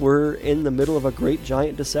 What if we're in the middle of a great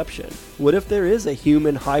giant deception? What if there is a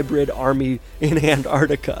human hybrid army in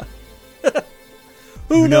Antarctica?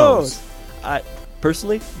 Who knows? I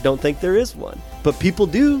personally don't think there is one. But people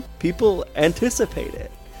do. People anticipate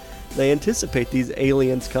it. They anticipate these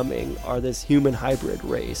aliens coming, or this human hybrid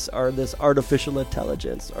race, or this artificial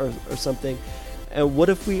intelligence, or something. And what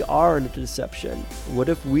if we are in a deception? What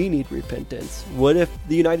if we need repentance? What if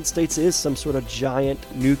the United States is some sort of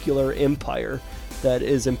giant nuclear empire that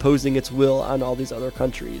is imposing its will on all these other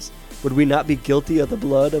countries? Would we not be guilty of the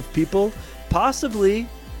blood of people? Possibly.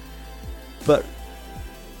 But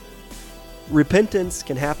repentance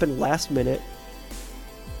can happen last minute,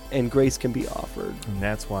 and grace can be offered. And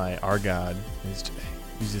that's why our God he's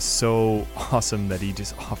just so awesome that he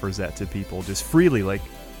just offers that to people just freely. Like,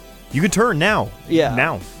 you can turn now. Yeah.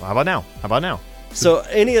 Now. How about now? How about now? So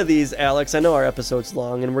any of these, Alex, I know our episode's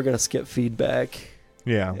long and we're going to skip feedback.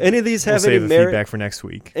 Yeah. Any of these We'll have any save the merit? feedback for next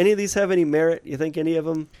week. Any of these have any merit? You think any of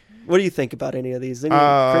them? What do you think about any of these? Any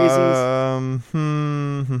crazies?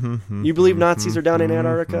 You believe Nazis are down in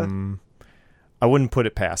Antarctica? I wouldn't put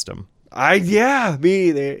it past them. Yeah, me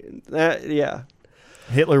either. Yeah.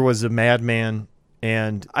 Hitler was a madman,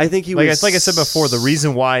 and I think he like was. I said before, the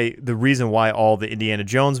reason why all the Indiana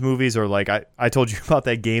Jones movies are like I told you about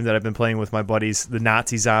that game that I've been playing with my buddies, the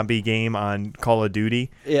Nazi zombie game on Call of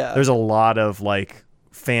Duty. Yeah. There's a lot of like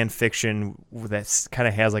fan fiction that kind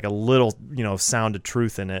of has like a little sound of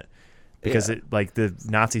truth in it, because the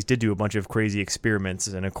Nazis did do a bunch of crazy experiments,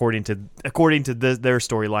 and according to their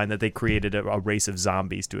storyline, that they created a race of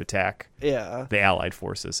zombies to attack the Allied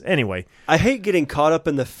forces. Anyway, I hate getting caught up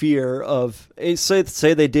in the fear of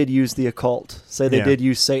say they did use the occult, say they did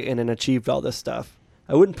use Satan and achieved all this stuff.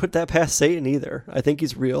 I wouldn't put that past Satan either. I think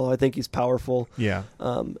he's real. I think he's powerful. Yeah.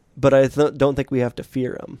 But I don't think we have to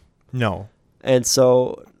fear him. No. And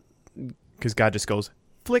so, because God just goes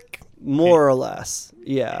flick, more or less,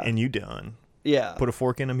 yeah, and you done. Yeah. Put a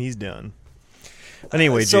fork in him, he's done.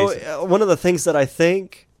 Anyway, so Jason. One of the things that I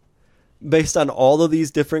think, based on all of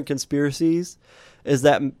these different conspiracies, is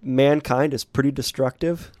that mankind is pretty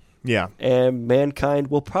destructive. Yeah. And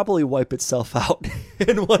mankind will probably wipe itself out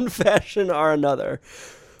in one fashion or another.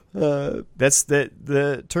 That's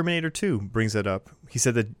the Terminator 2 brings it up. He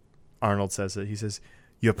said that Arnold says it. He says,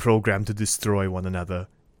 "You're programmed to destroy one another."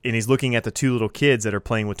 And he's looking at the two little kids that are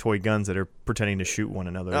playing with toy guns that are pretending to shoot one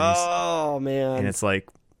another. Oh, man. And it's like,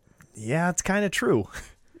 yeah, it's kind of true.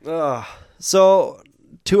 So,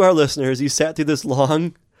 to our listeners, you sat through this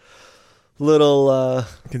long little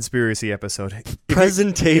conspiracy episode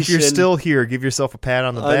presentation. If you're still here, give yourself a pat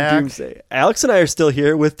on the back. Doomsday. Alex and I are still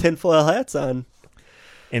here with tinfoil hats on.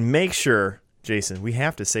 And make sure, Jason, we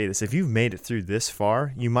have to say this. If you've made it through this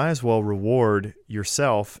far, you might as well reward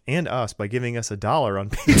yourself and us by giving us $1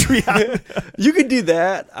 on Patreon. You could do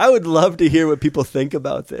that. I would love to hear what people think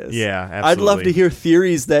about this. Yeah, absolutely. I'd love to hear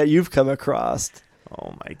theories that you've come across.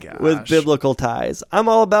 Oh, my gosh. With biblical ties. I'm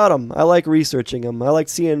all about them. I like researching them. I like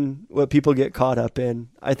seeing what people get caught up in.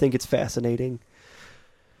 I think it's fascinating.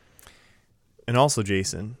 And also,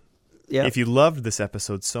 Jason, if you loved this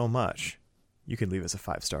episode so much, you can leave us a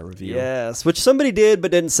 5-star review. Yes, which somebody did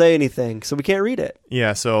but didn't say anything, so we can't read it.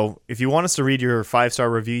 Yeah, so if you want us to read your 5-star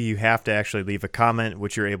review, you have to actually leave a comment,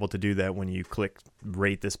 which you're able to do that when you click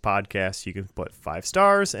rate this podcast. You can put 5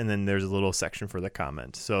 stars, and then there's a little section for the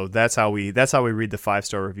comment. So that's how we read the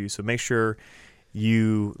 5-star review. So make sure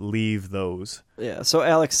you leave those. Yeah, so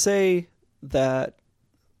Alex, say that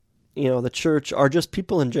the church, or just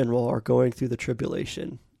people in general, are going through the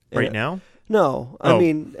tribulation. Right now? No, I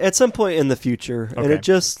mean, at some point in the future, and it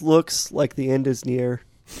just looks like the end is near.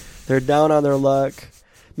 They're down on their luck.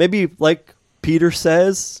 Maybe, like Peter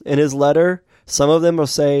says in his letter, some of them will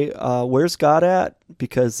say, where's God at?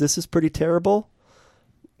 Because this is pretty terrible.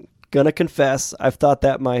 Gonna confess, I've thought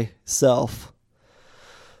that myself.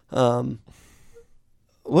 What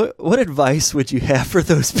advice would you have for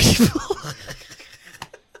those people?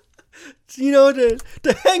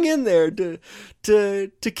 to hang in there, to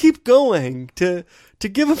keep going, to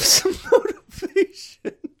give them some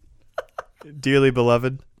motivation. Dearly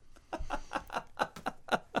beloved,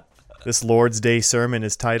 this Lord's Day sermon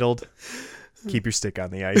is titled, Keep Your Stick on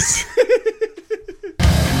the Ice.